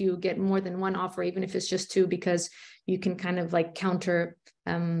great if you get more than one offer, even if it's just two, because you can kind of like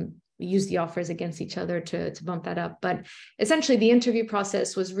use the offers against each other to bump that up. But essentially the interview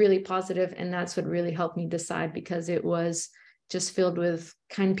process was really positive, and that's what really helped me decide, because it was just filled with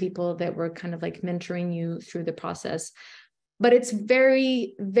kind people that were kind of like mentoring you through the process. But it's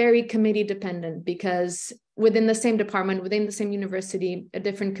very, very committee dependent, because within the same department, within the same university, a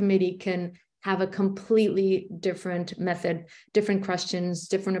different committee can have a completely different method, different questions,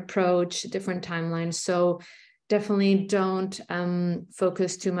 different approach, different timelines. So definitely don't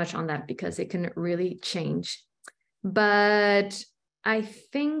focus too much on that because it can really change. But I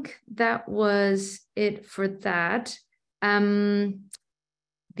think that was it for that.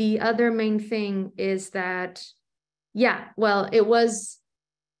 The other main thing is that, it was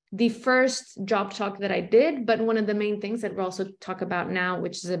the first job talk that I did, but one of the main things that we'll also talk about now,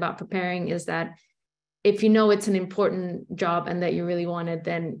 which is about preparing, is that if you know it's an important job and that you really want it,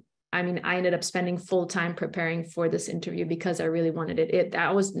 then I ended up spending full time preparing for this interview because I really wanted it.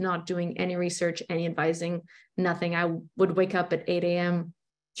 I was not doing any research, any advising, nothing. I would wake up at 8 a.m.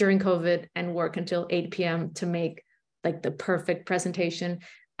 during COVID and work until 8 p.m. to make like the perfect presentation.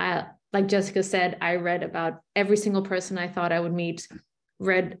 Like Jessica said, I read about every single person I thought I would meet,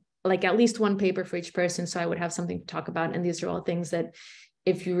 read like at least one paper for each person, so I would have something to talk about. And these are all things that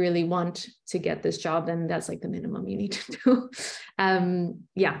if you really want to get this job, then that's like the minimum you need to do.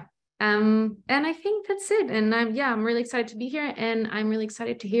 And I think that's it. And I'm really excited to be here, and I'm really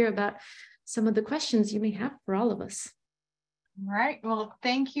excited to hear about some of the questions you may have for all of us. All right. Well,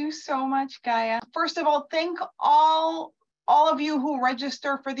 thank you so much, Gaia. First of all, thank all of you who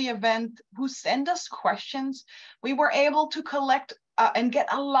register for the event, who send us questions. We were able to collect and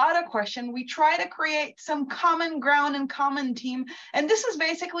get a lot of questions. We try to create some common ground and common theme. And this is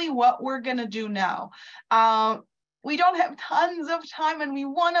basically what we're going to do now. We don't have tons of time, and we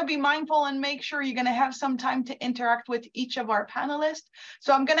want to be mindful and make sure you're going to have some time to interact with each of our panelists.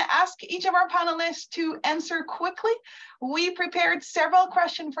 So I'm going to ask each of our panelists to answer quickly. We prepared several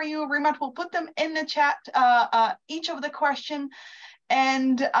questions for you. Rimat will put them in the chat, each of the questions,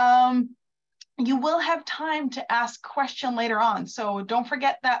 and you will have time to ask question later on. So don't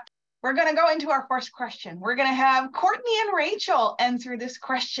forget that. We're going to go into our first question. We're going to have Courtney and Rachel answer this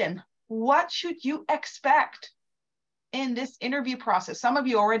question. What should you expect in this interview process? Some of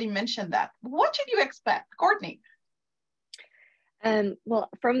you already mentioned that. What should you expect? Courtney? Well,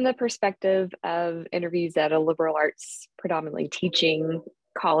 from the perspective of interviews at a liberal arts, predominantly teaching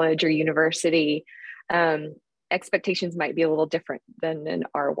college or university, expectations might be a little different than an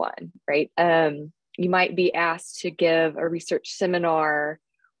R1, right? You might be asked to give a research seminar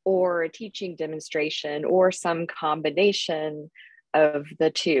or a teaching demonstration or some combination of the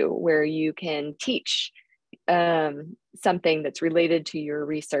two, where you can teach something that's related to your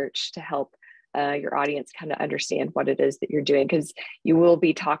research to help your audience kind of understand what it is that you're doing, because you will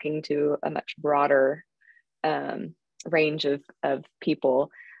be talking to a much broader range of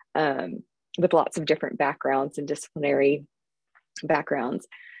people with lots of different backgrounds and disciplinary backgrounds.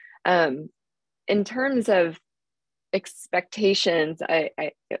 In terms of expectations,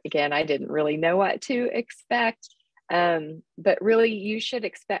 I didn't really know what to expect, but really you should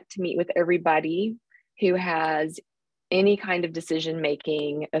expect to meet with everybody who has any kind of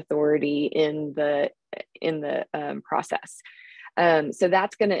decision-making authority in the process. So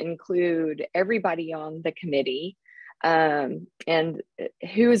that's going to include everybody on the committee, And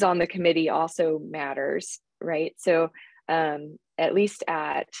who's on the committee also matters, right? So at least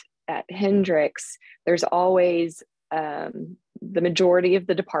at Hendricks, there's always the majority of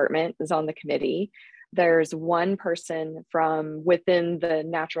the department is on the committee. There's one person from within the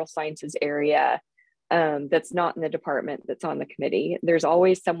natural sciences area that's not in the department that's on the committee. There's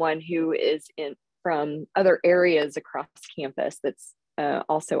always someone who is in from other areas across campus that's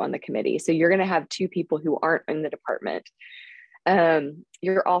also on the committee. So you're going to have two people who aren't in the department.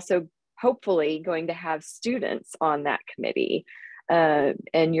 You're also hopefully going to have students on that committee.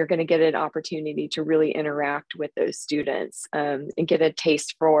 And you're going to get an opportunity to really interact with those students and get a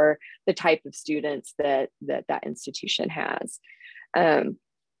taste for the type of students that institution has.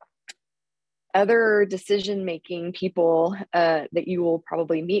 Other decision-making people that you will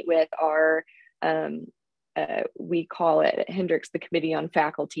probably meet with are, we call it at Hendricks the Committee on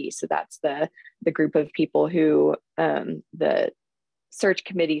Faculty. So that's the group of people who the search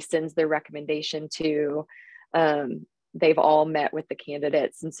committee sends their recommendation to. They've all met with the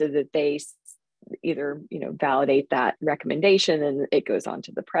candidates, and so that they either validate that recommendation and it goes on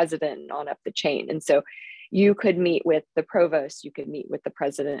to the president and on up the chain. And so you could meet with the provost, you could meet with the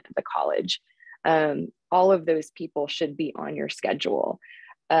president of the college. All of those people should be on your schedule.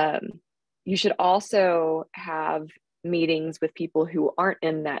 You should also have meetings with people who aren't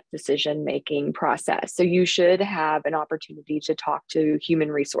in that decision-making process. So you should have an opportunity to talk to human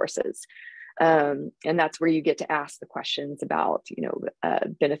resources. And that's where you get to ask the questions about,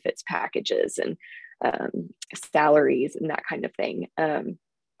 benefits packages and salaries and that kind of thing.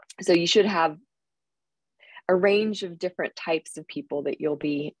 So you should have a range of different types of people that you'll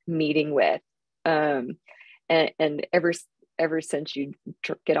be meeting with. And ever since you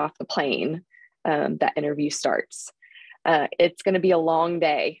get off the plane, that interview starts. It's going to be a long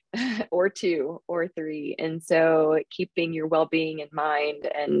day or 2 or 3. And so keeping your well-being in mind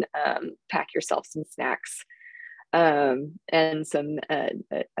and pack yourself some snacks and some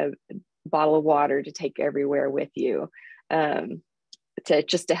a bottle of water to take everywhere with you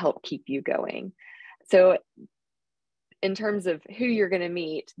to help keep you going. So in terms of who you're going to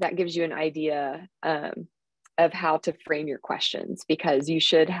meet, that gives you an idea of how to frame your questions, because you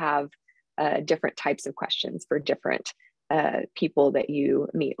should have different types of questions for different people that you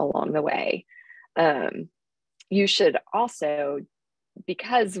meet along the way. You should also,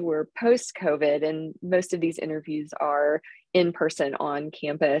 because we're post-COVID and most of these interviews are in person on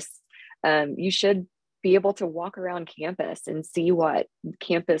campus, you should be able to walk around campus and see what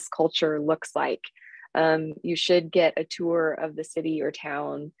campus culture looks like. You should get a tour of the city or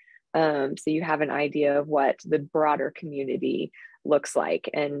town so you have an idea of what the broader community looks like.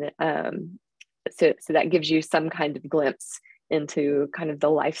 And so that gives you some kind of glimpse into kind of the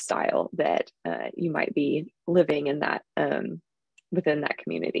lifestyle that you might be living in that within that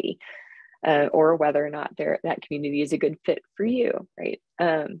community, or whether or not that community is a good fit for you, right?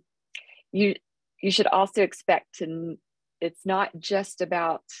 You should also expect to, it's not just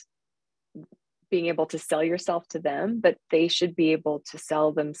about being able to sell yourself to them, but they should be able to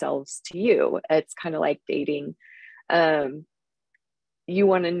sell themselves to you. It's kind of like dating. You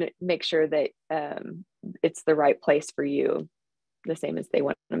want to make sure that it's the right place for you, the same as they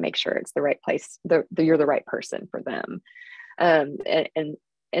want to make sure it's the right place, you're the right person for them. And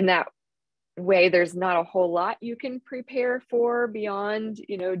in that way, there's not a whole lot you can prepare for beyond,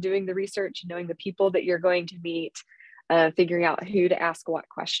 doing the research, knowing the people that you're going to meet, figuring out who to ask what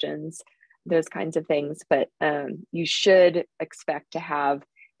questions, those kinds of things. But you should expect to have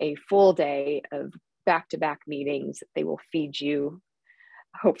a full day of back-to-back meetings. They will feed you,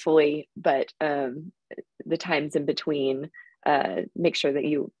 hopefully, but the times in between, make sure that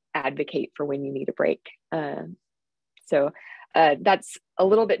you advocate for when you need a break. So that's a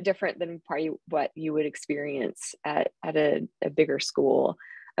little bit different than probably what you would experience at a bigger school.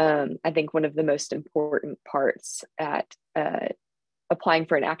 I think one of the most important parts at applying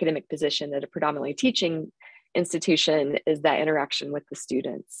for an academic position at a predominantly teaching institution is that interaction with the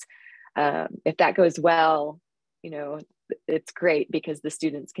students. If that goes well, it's great because the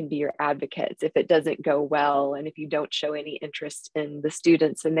students can be your advocates. If it doesn't go well, and if you don't show any interest in the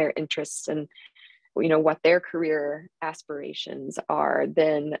students and their interests and what their career aspirations are,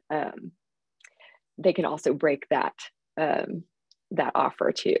 then they can also break that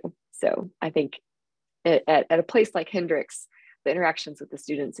offer too. So I think at a place like Hendricks, the interactions with the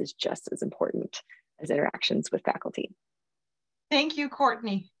students is just as important as interactions with faculty. Thank you,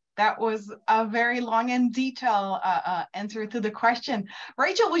 Courtney. That was a very long and detailed answer to the question.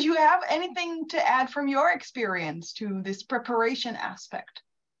 Rachel, would you have anything to add from your experience to this preparation aspect?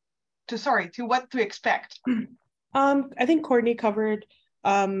 To what to expect? I think Courtney covered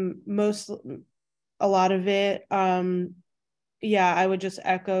a lot of it. Yeah, I would just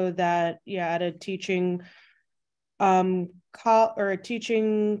echo that. Yeah, at a teaching college,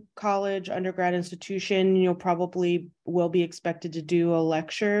 undergrad institution, you'll probably will be expected to do a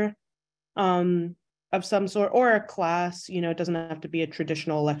lecture of some sort, or a class. It doesn't have to be a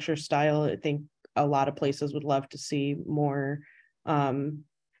traditional lecture style. I think a lot of places would love to see more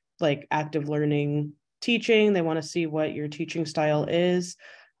like active learning teaching. They want to see what your teaching style is.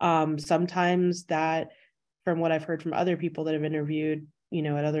 Sometimes that, from what I've heard from other people that have interviewed,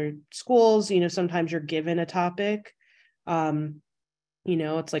 at other schools, sometimes you're given a topic.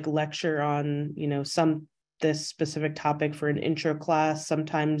 It's like lecture on, this specific topic for an intro class.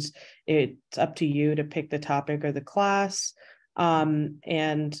 Sometimes it's up to you to pick the topic or the class.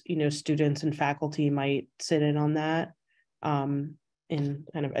 And, students and faculty might sit in on that and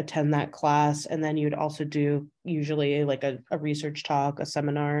kind of attend that class. And then you'd also do usually like a research talk, a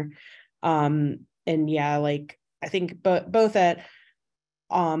seminar. And yeah, like I think both at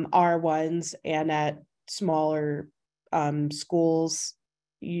R1s and at smaller schools,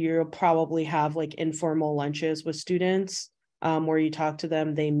 you'll probably have like informal lunches with students where you talk to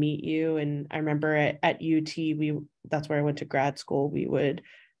them, they meet you. And I remember at UT, that's where I went to grad school. We would,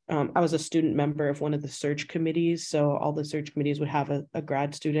 I was a student member of one of the search committees. So all the search committees would have a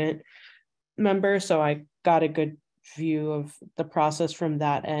grad student member. So I got a good view of the process from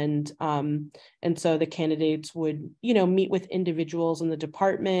that end. And so the candidates would, meet with individuals in the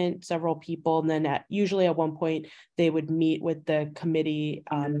department, several people, and then usually at one point they would meet with the committee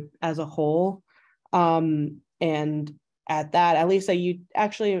as a whole. And at that, at least at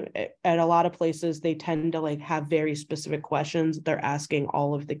a lot of places, they tend to like have very specific questions they're asking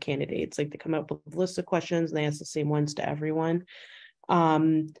all of the candidates. Like they come up with a list of questions and they ask the same ones to everyone.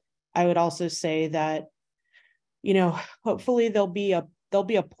 I would also say that hopefully there'll be a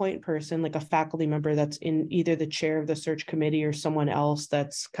point person, like a faculty member that's in either the chair of the search committee or someone else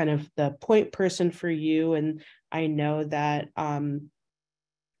that's kind of the point person for you. And I know that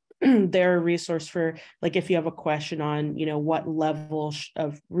they're a resource for, like, if you have a question on, what level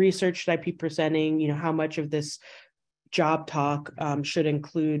of research should I be presenting, how much of this job talk should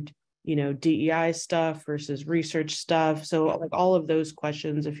include, DEI stuff versus research stuff. So like all of those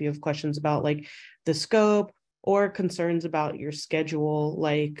questions, if you have questions about like the scope, or concerns about your schedule,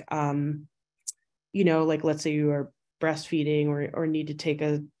 like, like let's say you are breastfeeding or need to take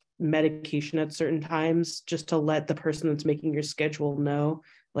a medication at certain times, just to let the person that's making your schedule know,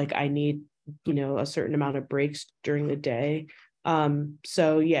 like, I need, a certain amount of breaks during the day.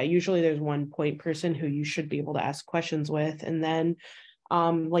 So yeah, usually there's one point person who you should be able to ask questions with. And then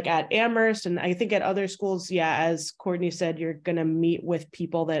like at Amherst, and I think at other schools, yeah, as Courtney said, you're going to meet with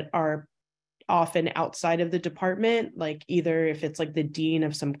people that are often outside of the department, like either if it's like the dean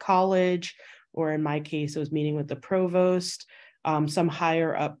of some college, or in my case, it was meeting with the provost, some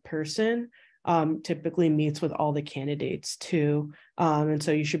higher up person typically meets with all the candidates too. And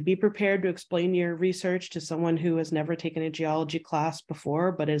so you should be prepared to explain your research to someone who has never taken a geology class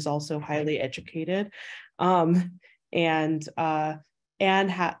before, but is also highly educated. Yeah,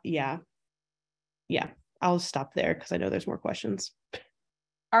 I'll stop there because I know there's more questions.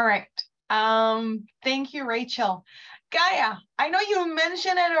 All right. Thank you, Rachel. Gaia, I know you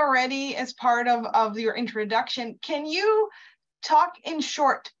mentioned it already as part of your introduction. Can you talk in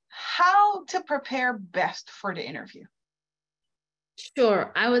short how to prepare best for the interview?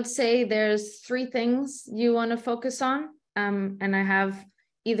 Sure. I would say there's 3 things you want to focus on. And I have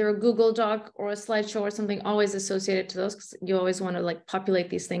either a Google Doc or a slideshow or something always associated to those, because you always want to like populate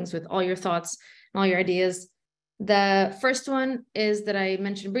these things with all your thoughts and all your ideas. The first one is that I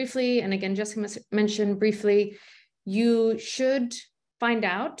mentioned briefly, and again, Jessica mentioned briefly, you should find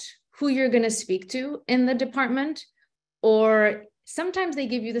out who you're going to speak to in the department, or sometimes they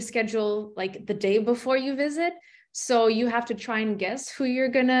give you the schedule like the day before you visit. So you have to try and guess who you're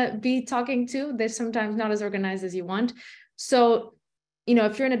going to be talking to. They're sometimes not as organized as you want. So,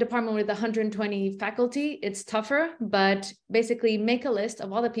 if you're in a department with 120 faculty, it's tougher, but basically make a list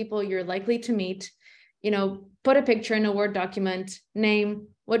of all the people you're likely to meet. Put a picture in a Word document, name,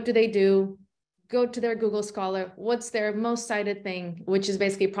 what do they do, go to their Google Scholar, what's their most cited thing, which is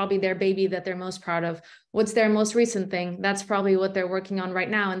basically probably their baby that they're most proud of. What's their most recent thing? That's probably what they're working on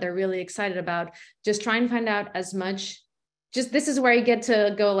right now and they're really excited about. Just try and find out as much. Just this is where you get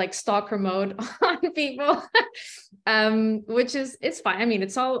to go like stalker mode on people, which is, it's fine. I mean,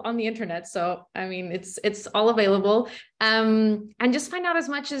 it's all on the internet. So, I mean, it's all available. And just find out as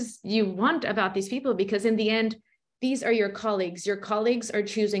much as you want about these people, because in the end, these are your colleagues. Your colleagues are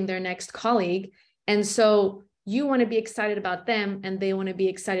choosing their next colleague. And so you want to be excited about them and they want to be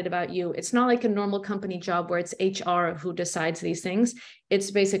excited about you. It's not like a normal company job where it's HR who decides these things.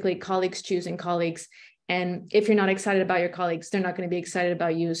 It's basically colleagues choosing colleagues. And if you're not excited about your colleagues, they're not going to be excited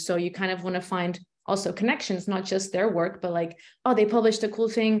about you. So you kind of want to find also connections, not just their work, but like, oh, they published a cool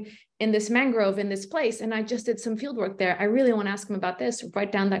thing in this mangrove in this place, and I just did some field work there. I really want to ask them about this.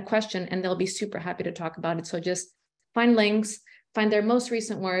 Write down that question and they'll be super happy to talk about it. So just find links, find their most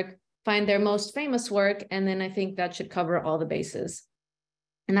recent work, find their most famous work, and then I think that should cover all the bases.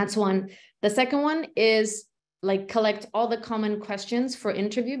 And that's one. The second one is like collect all the common questions for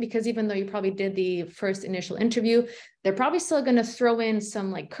interview, because even though you probably did the first initial interview, they're probably still going to throw in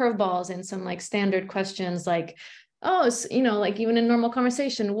some like curveballs and some like standard questions like, oh, you know, like even in normal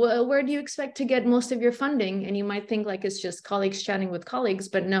conversation, where do you expect to get most of your funding? And you might think like it's just colleagues chatting with colleagues,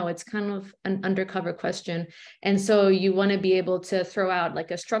 but no, it's kind of an undercover question. And so you want to be able to throw out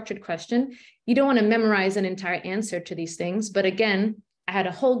like a structured question. You don't want to memorize an entire answer to these things. But again, I had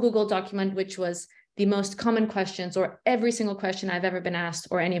a whole Google document, which was the most common questions or every single question I've ever been asked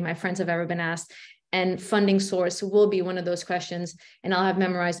or any of my friends have ever been asked. And funding source will be one of those questions. And I'll have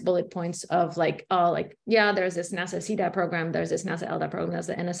memorized bullet points of like, oh, like, yeah, there's this NASA CDAP program, there's this NASA LDAP program, there's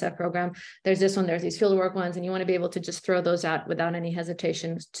the NSF program, there's this one, there's these fieldwork ones. And you want to be able to just throw those out without any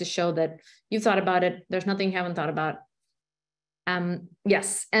hesitation to show that you've thought about it. There's nothing you haven't thought about.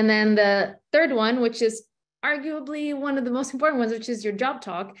 Yes. And then the third one, which is arguably one of the most important ones, which is your job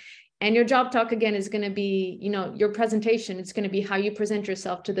talk. And your job talk, again, is going to be, you know, your presentation. It's going to be how you present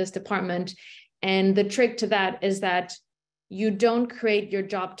yourself to this department. And the trick to that is that you don't create your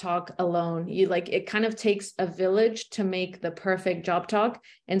job talk alone. You like, it kind of takes a village to make the perfect job talk.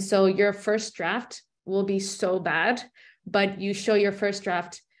 And so your first draft will be so bad, but you show your first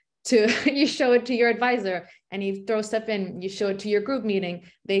draft to, you show it to your advisor and he throws stuff in, you show it to your group meeting,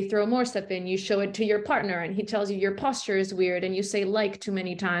 they throw more stuff in, you show it to your partner and he tells you your posture is weird and you say like too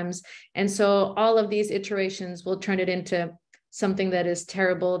many times. And so all of these iterations will turn it into something that is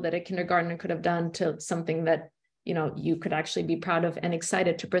terrible that a kindergartner could have done to something that, you know, you could actually be proud of and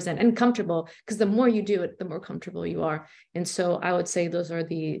excited to present and comfortable, because the more you do it, the more comfortable you are. And so I would say those are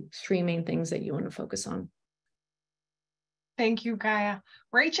the three main things that you want to focus on. Thank you, Gaia.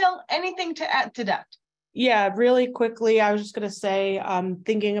 Rachel, anything to add to that? Yeah, really quickly, I was just going to say,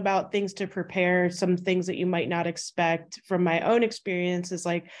 thinking about things to prepare, some things that you might not expect from my own experience is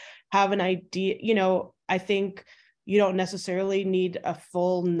like have an idea, you know, I think you don't necessarily need a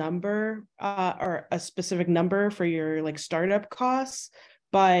full number or a specific number for your like startup costs,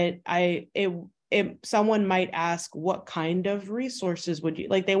 but someone might ask, what kind of resources would you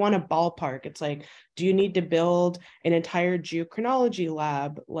like? They want a ballpark. It's like, do you need to build an entire geochronology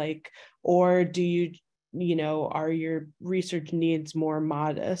lab? Like, or do you know, are your research needs more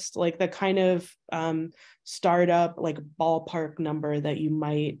modest? Like the kind of startup, like ballpark number that you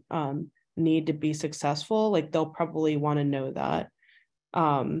might need to be successful, like they'll probably want to know that.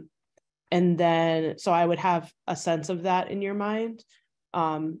 And then, so I would have a sense of that in your mind.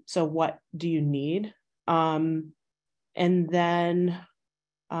 So what do you need? And then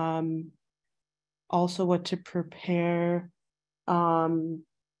also what to prepare. I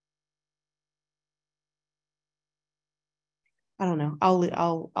don't know.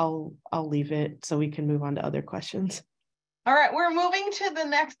 I'll leave it so we can move on to other questions. All right, we're moving to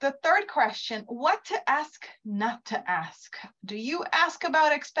the third question. What to ask, not to ask. Do you ask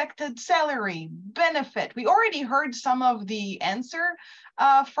about expected salary, benefit? We already heard some of the answer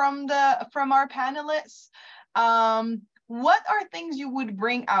from our panelists. What are things you would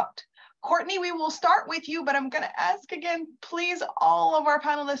bring out? Courtney, we will start with you, but I'm going to ask again, please, all of our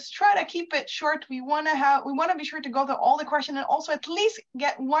panelists, try to keep it short. We want to be sure to go through all the questions and also at least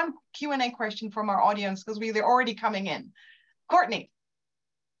get one Q&A question from our audience because they're already coming in. Courtney.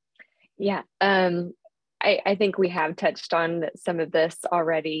 Yeah, I think we have touched on some of this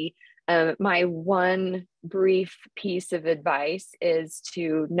already. My one brief piece of advice is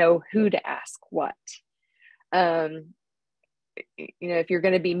to know who to ask what. You know, if you're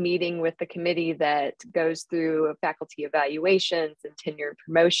going to be meeting with the committee that goes through faculty evaluations and tenure and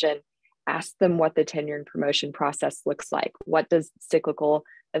promotion, ask them what the tenure and promotion process looks like. What does cyclical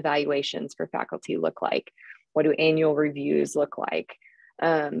evaluations for faculty look like? What do annual reviews look like?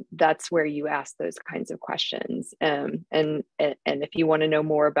 That's where you ask those kinds of questions. And if you want to know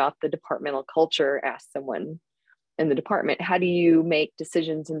more about the departmental culture, ask someone in the department. How do you make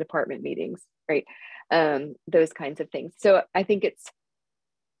decisions in department meetings, right? Those kinds of things. So I think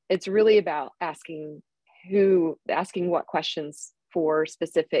it's really about asking what questions for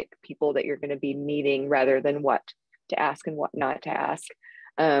specific people that you're going to be meeting rather than what to ask and what not to ask.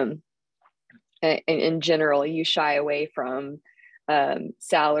 in general, you shy away from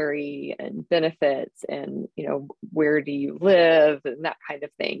salary and benefits and, you know, where do you live and that kind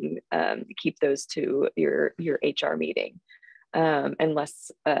of thing. Keep those to your HR meeting,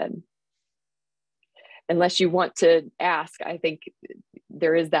 unless you want to ask. I think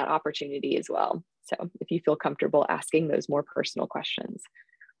there is that opportunity as well. So if you feel comfortable asking those more personal questions,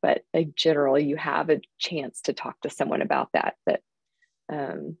 but in general, you have a chance to talk to someone about that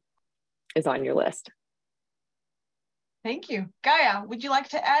is on your list. Thank you. Gaia, would you like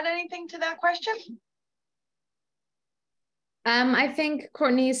to add anything to that question? I think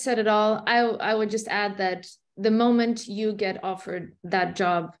Courtney said it all. I would just add that the moment you get offered that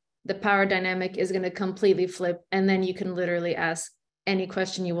job, the power dynamic is going to completely flip, and then you can literally ask any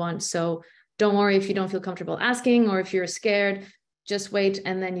question you want. So don't worry if you don't feel comfortable asking, or if you're scared, just wait,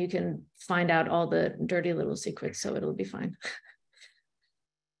 and then you can find out all the dirty little secrets. So it'll be fine.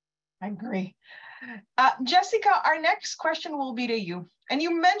 I agree. Jessica, our next question will be to you. And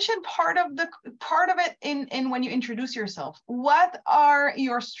you mentioned part of it in when you introduce yourself. What are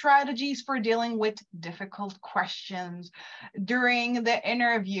your strategies for dealing with difficult questions during the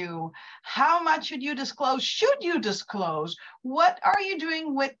interview? How much should you disclose? Should you disclose? What are you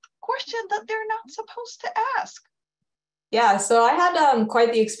doing with questions that they're not supposed to ask? Yeah, so I had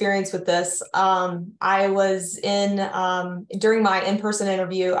quite the experience with this. I was during my in-person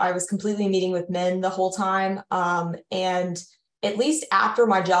interview, I was completely meeting with men the whole time. And at least after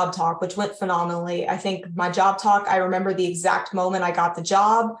my job talk, which went phenomenally, I think my job talk, I remember the exact moment I got the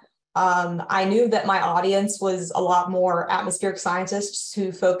job. I knew that my audience was a lot more atmospheric scientists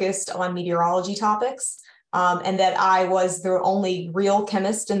who focused on meteorology topics. And that I was the only real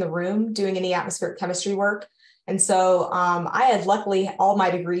chemist in the room doing any atmospheric chemistry work. And so I had, luckily, all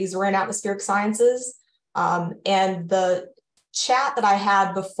my degrees were in atmospheric sciences. And the chat that I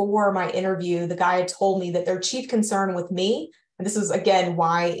had before my interview, the guy had told me that their chief concern with me, and this was, again,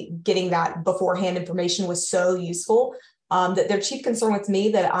 why getting that beforehand information was so useful, that their chief concern with me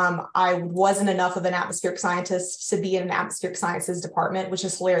that I wasn't enough of an atmospheric scientist to be in an atmospheric sciences department, which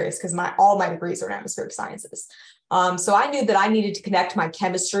is hilarious because all my degrees are in atmospheric sciences. So I knew that I needed to connect my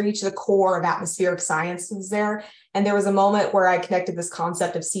chemistry to the core of atmospheric sciences there. And there was a moment where I connected this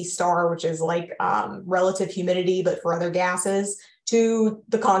concept of C star, which is like relative humidity, but for other gases, to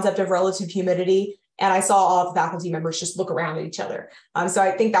the concept of relative humidity. And I saw all the faculty members just look around at each other. So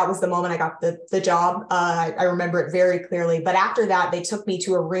I think that was the moment I got the job. I remember it very clearly. But after that, they took me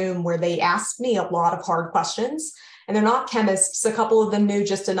to a room where they asked me a lot of hard questions. And they're not chemists. A couple of them knew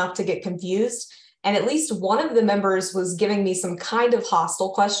just enough to get confused. And at least one of the members was giving me some kind of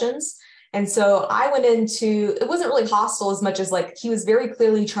hostile questions. And so I went into, it wasn't really hostile as much as like he was very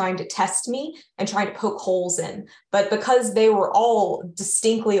clearly trying to test me and trying to poke holes in. But because they were all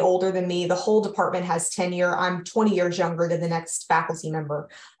distinctly older than me, the whole department has tenure. I'm 20 years younger than the next faculty member.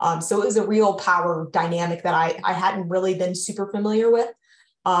 So it was a real power dynamic that I hadn't really been super familiar with.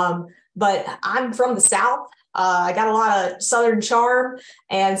 But I'm from the South. I got a lot of Southern charm,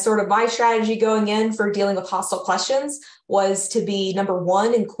 and sort of my strategy going in for dealing with hostile questions was to be, number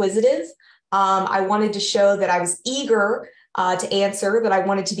one, inquisitive. I wanted to show that I was eager to answer, that I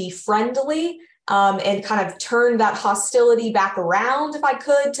wanted to be friendly, and kind of turn that hostility back around if I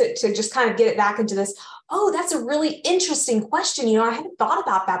could to just kind of get it back into this, oh, that's a really interesting question. You know, I hadn't thought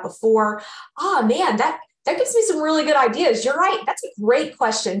about that before. Oh, man, that gives me some really good ideas. You're right. That's a great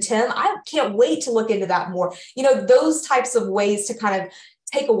question, Tim. I can't wait to look into that more. You know, those types of ways to kind of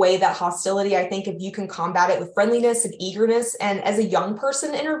take away that hostility. I think if you can combat it with friendliness and eagerness, and as a young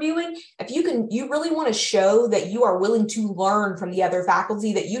person interviewing, if you really want to show that you are willing to learn from the other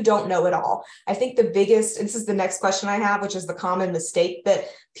faculty, that you don't know it all. I think the biggest, and this is the next question I have, which is the common mistake that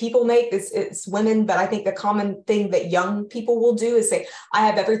people make, it's women, but I think the common thing that young people will do is say, I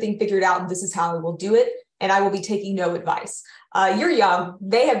have everything figured out and this is how I will do it, and I will be taking no advice. You're young.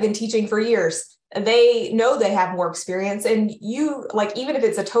 They have been teaching for years. They know they have more experience, and you, like, even if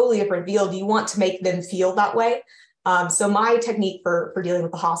it's a totally different field, you want to make them feel that way. So my technique for dealing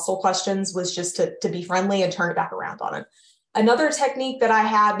with the hostile questions was just to be friendly and turn it back around on them. Another technique that I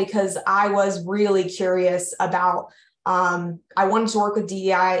had, because I was really curious about, I wanted to work with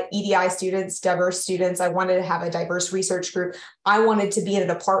EDI students, diverse students. I wanted to have a diverse research group. I wanted to be in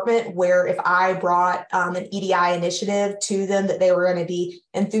a department where if I brought an EDI initiative to them, that they were going to be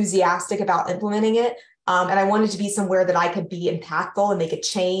enthusiastic about implementing it. And I wanted to be somewhere that I could be impactful and make a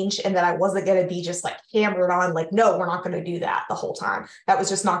change, and that I wasn't going to be just like hammered on, like, no, we're not going to do that the whole time. That was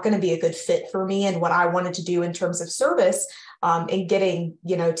just not going to be a good fit for me and what I wanted to do in terms of service in getting,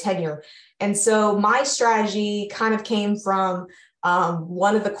 tenure. And so my strategy kind of came from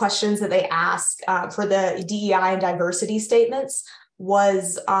One of the questions that they asked for the DEI and diversity statements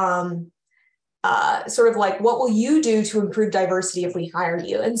was sort of like, what will you do to improve diversity if we hire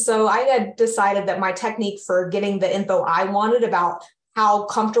you? And so I had decided that my technique for getting the info I wanted about how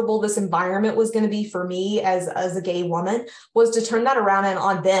comfortable this environment was going to be for me as a gay woman was to turn that around and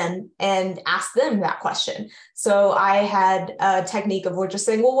on them and ask them that question. So I had a technique of just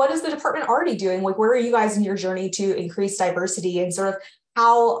saying, well, what is the department already doing? Like, where are you guys in your journey to increase diversity, and sort of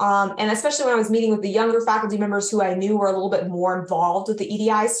how, and especially when I was meeting with the younger faculty members who I knew were a little bit more involved with the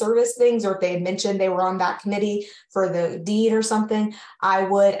EDI service things, or if they had mentioned they were on that committee for the dean or something, I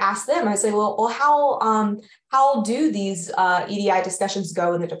would ask them, I say, well, how do these EDI discussions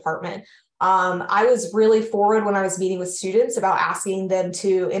go in the department? I was really forward when I was meeting with students about asking them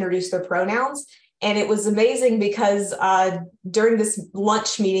to introduce their pronouns. And it was amazing because during this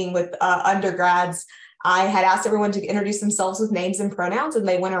lunch meeting with undergrads, I had asked everyone to introduce themselves with names and pronouns, and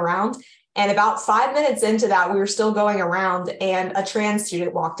they went around. And about 5 minutes into that, we were still going around, and a trans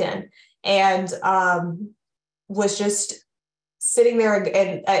student walked in and was just sitting there.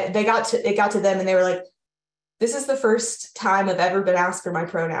 And it got to them, and they were like, "This is the first time I've ever been asked for my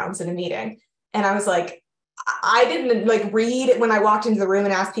pronouns in a meeting." And I was like, I didn't like read when I walked into the room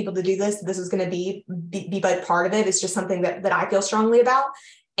and asked people to do this. This was going to be like part of it. It's just something that I feel strongly about.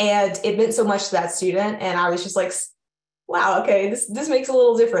 And it meant so much to that student. And I was just like, wow, okay, this makes a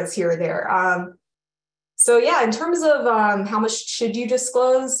little difference here or there. So yeah, in terms of how much should you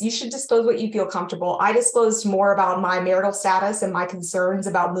disclose, you should disclose what you feel comfortable. I disclosed more about my marital status and my concerns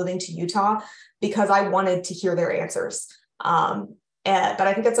about moving to Utah because I wanted to hear their answers. But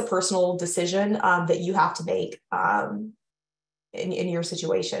I think that's a personal decision that you have to make in your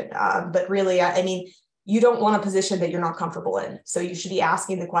situation. But really, I mean, you don't want a position that you're not comfortable in. So you should be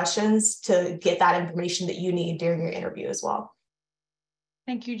asking the questions to get that information that you need during your interview as well.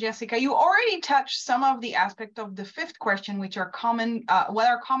 Thank you, Jessica. You already touched some of the aspect of the fifth question, which are common, what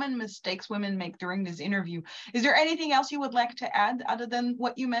are common mistakes women make during this interview? Is there anything else you would like to add other than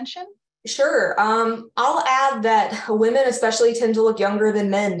what you mentioned? Sure. I'll add that women especially tend to look younger than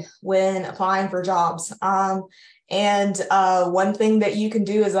men when applying for jobs. And one thing that you can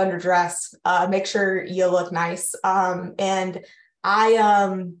do is underdress, make sure you look nice. And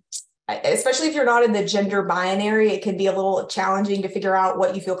especially if you're not in the gender binary, it can be a little challenging to figure out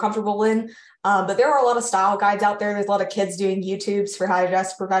what you feel comfortable in. But there are a lot of style guides out there. There's a lot of kids doing YouTubes for how to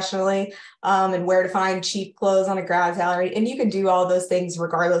dress professionally and where to find cheap clothes on a grad salary. And you can do all those things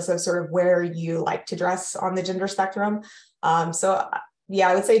regardless of sort of where you like to dress on the gender spectrum. So yeah,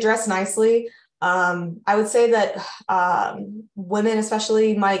 I would say dress nicely. I would say that women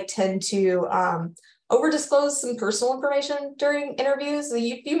especially might tend to over disclose some personal information during interviews.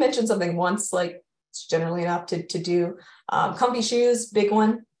 You mentioned something once, like it's generally enough to do. Comfy shoes, big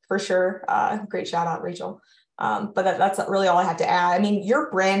one for sure. Great shout out, Rachel. But that's really all I have to add. I mean, you're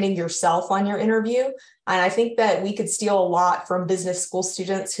branding yourself on your interview. And I think that we could steal a lot from business school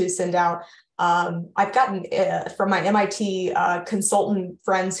students who send out I've gotten from my MIT consultant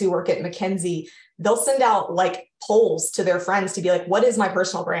friends who work at McKinsey, they'll send out like polls to their friends to be like, what is my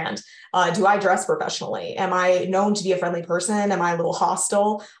personal brand? Do I dress professionally? Am I known to be a friendly person? Am I a little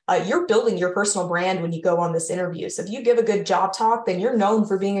hostile? You're building your personal brand when you go on this interview. So if you give a good job talk, then you're known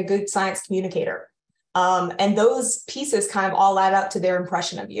for being a good science communicator. And those pieces kind of all add up to their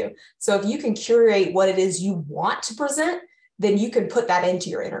impression of you. So if you can curate what it is you want to present, then you can put that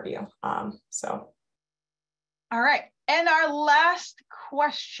into your interview. All right. And our last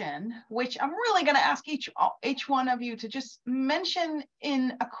question, which I'm really going to ask each one of you to just mention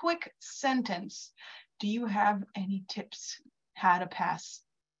in a quick sentence. Do you have any tips how to pass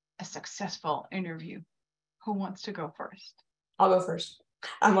a successful interview? Who wants to go first? I'll go first.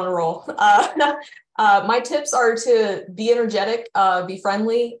 I'm on a roll. My tips are to be energetic, be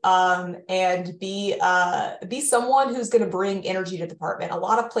friendly, and be someone who's going to bring energy to the department. A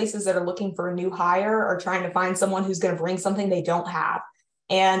lot of places that are looking for a new hire are trying to find someone who's going to bring something they don't have.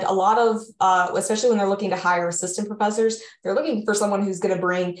 And a lot of, especially when they're looking to hire assistant professors, they're looking for someone who's going to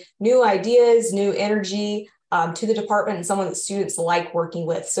bring new ideas, new energy, to the department, and someone that students like working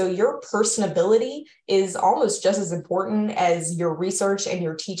with. So your personability is almost just as important as your research and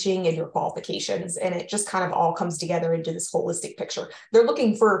your teaching and your qualifications. And it just kind of all comes together into this holistic picture. They're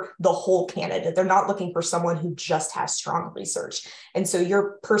looking for the whole candidate. They're not looking for someone who just has strong research. And so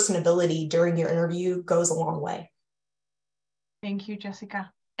your personability during your interview goes a long way. Thank you,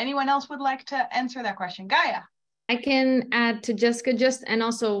 Jessica. Anyone else would like to answer that question? Gaia. I can add to Jessica and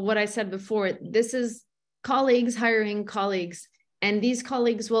also what I said before. This is colleagues hiring colleagues. And these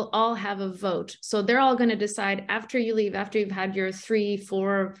colleagues will all have a vote. So they're all going to decide after you leave, after you've had your 3,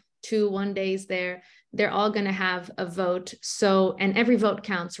 4, 2, 1 days there, they're all going to have a vote. So, and every vote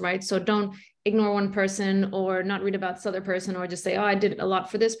counts, right? So don't ignore one person or not read about this other person, or just say, oh, I did a lot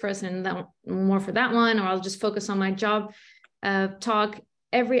for this person and that more for that one, or I'll just focus on my job talk.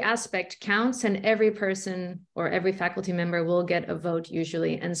 Every aspect counts, and every person or every faculty member will get a vote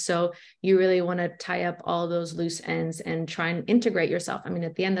usually. And so you really want to tie up all those loose ends and try and integrate yourself. I mean,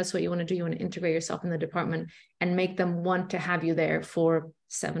 at the end, that's what you want to do. You want to integrate yourself in the department and make them want to have you there for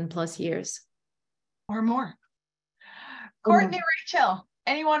 7+ years. Or more. Courtney, Rachel,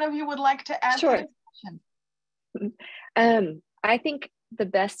 any one of you would like to add Sure. to the question? I think the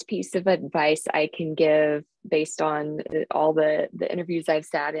best piece of advice I can give based on all the interviews I've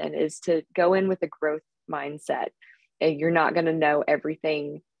sat in is to go in with a growth mindset. You're not going to know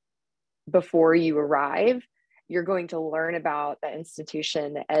everything before you arrive. You're going to learn about the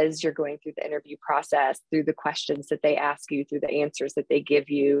institution as you're going through the interview process, through the questions that they ask you, through the answers that they give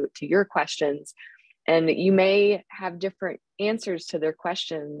you to your questions. And you may have different answers to their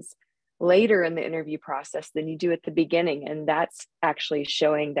questions later in the interview process than you do at the beginning. And that's actually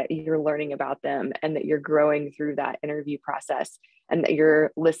showing that you're learning about them and that you're growing through that interview process and that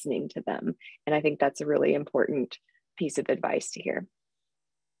you're listening to them. And I think that's a really important piece of advice to hear.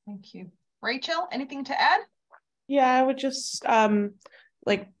 Thank you. Rachel, anything to add? Yeah, I would just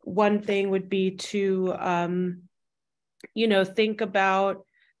like one thing would be to think about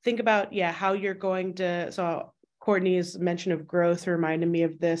how you're going to, so Courtney's mention of growth reminded me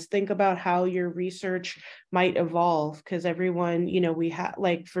of this. Think about how your research might evolve, because everyone, we have,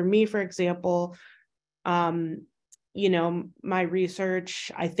 like for me, for example, my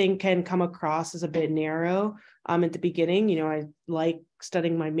research, I think, can come across as a bit narrow at the beginning. I like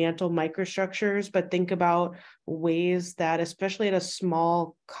studying my mantle microstructures, but think about ways that, especially at a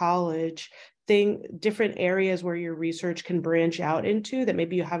small college, different areas where your research can branch out into that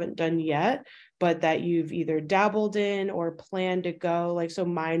maybe you haven't done yet, but that you've either dabbled in or plan to go. Like, so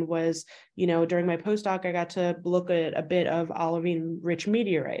mine was, during my postdoc, I got to look at a bit of olivine-rich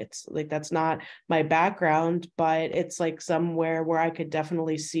meteorites. Like, that's not my background, but it's like somewhere where I could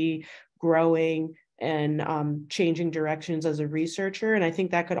definitely see growing and changing directions as a researcher. And I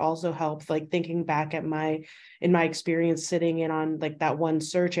think that could also help, like thinking back at in my experience sitting in on like that one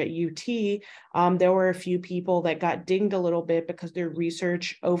search at UT, there were a few people that got dinged a little bit because their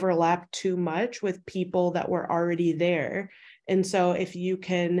research overlapped too much with people that were already there. And so if you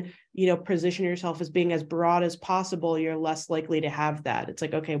can, position yourself as being as broad as possible, you're less likely to have that. It's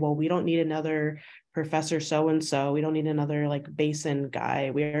like, okay, well, we don't need another Professor so-and-so. We don't need another like basin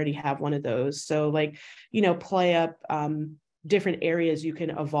guy. We already have one of those. So like, play up different areas you can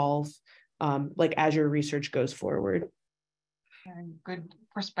evolve like as your research goes forward. Very good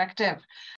perspective.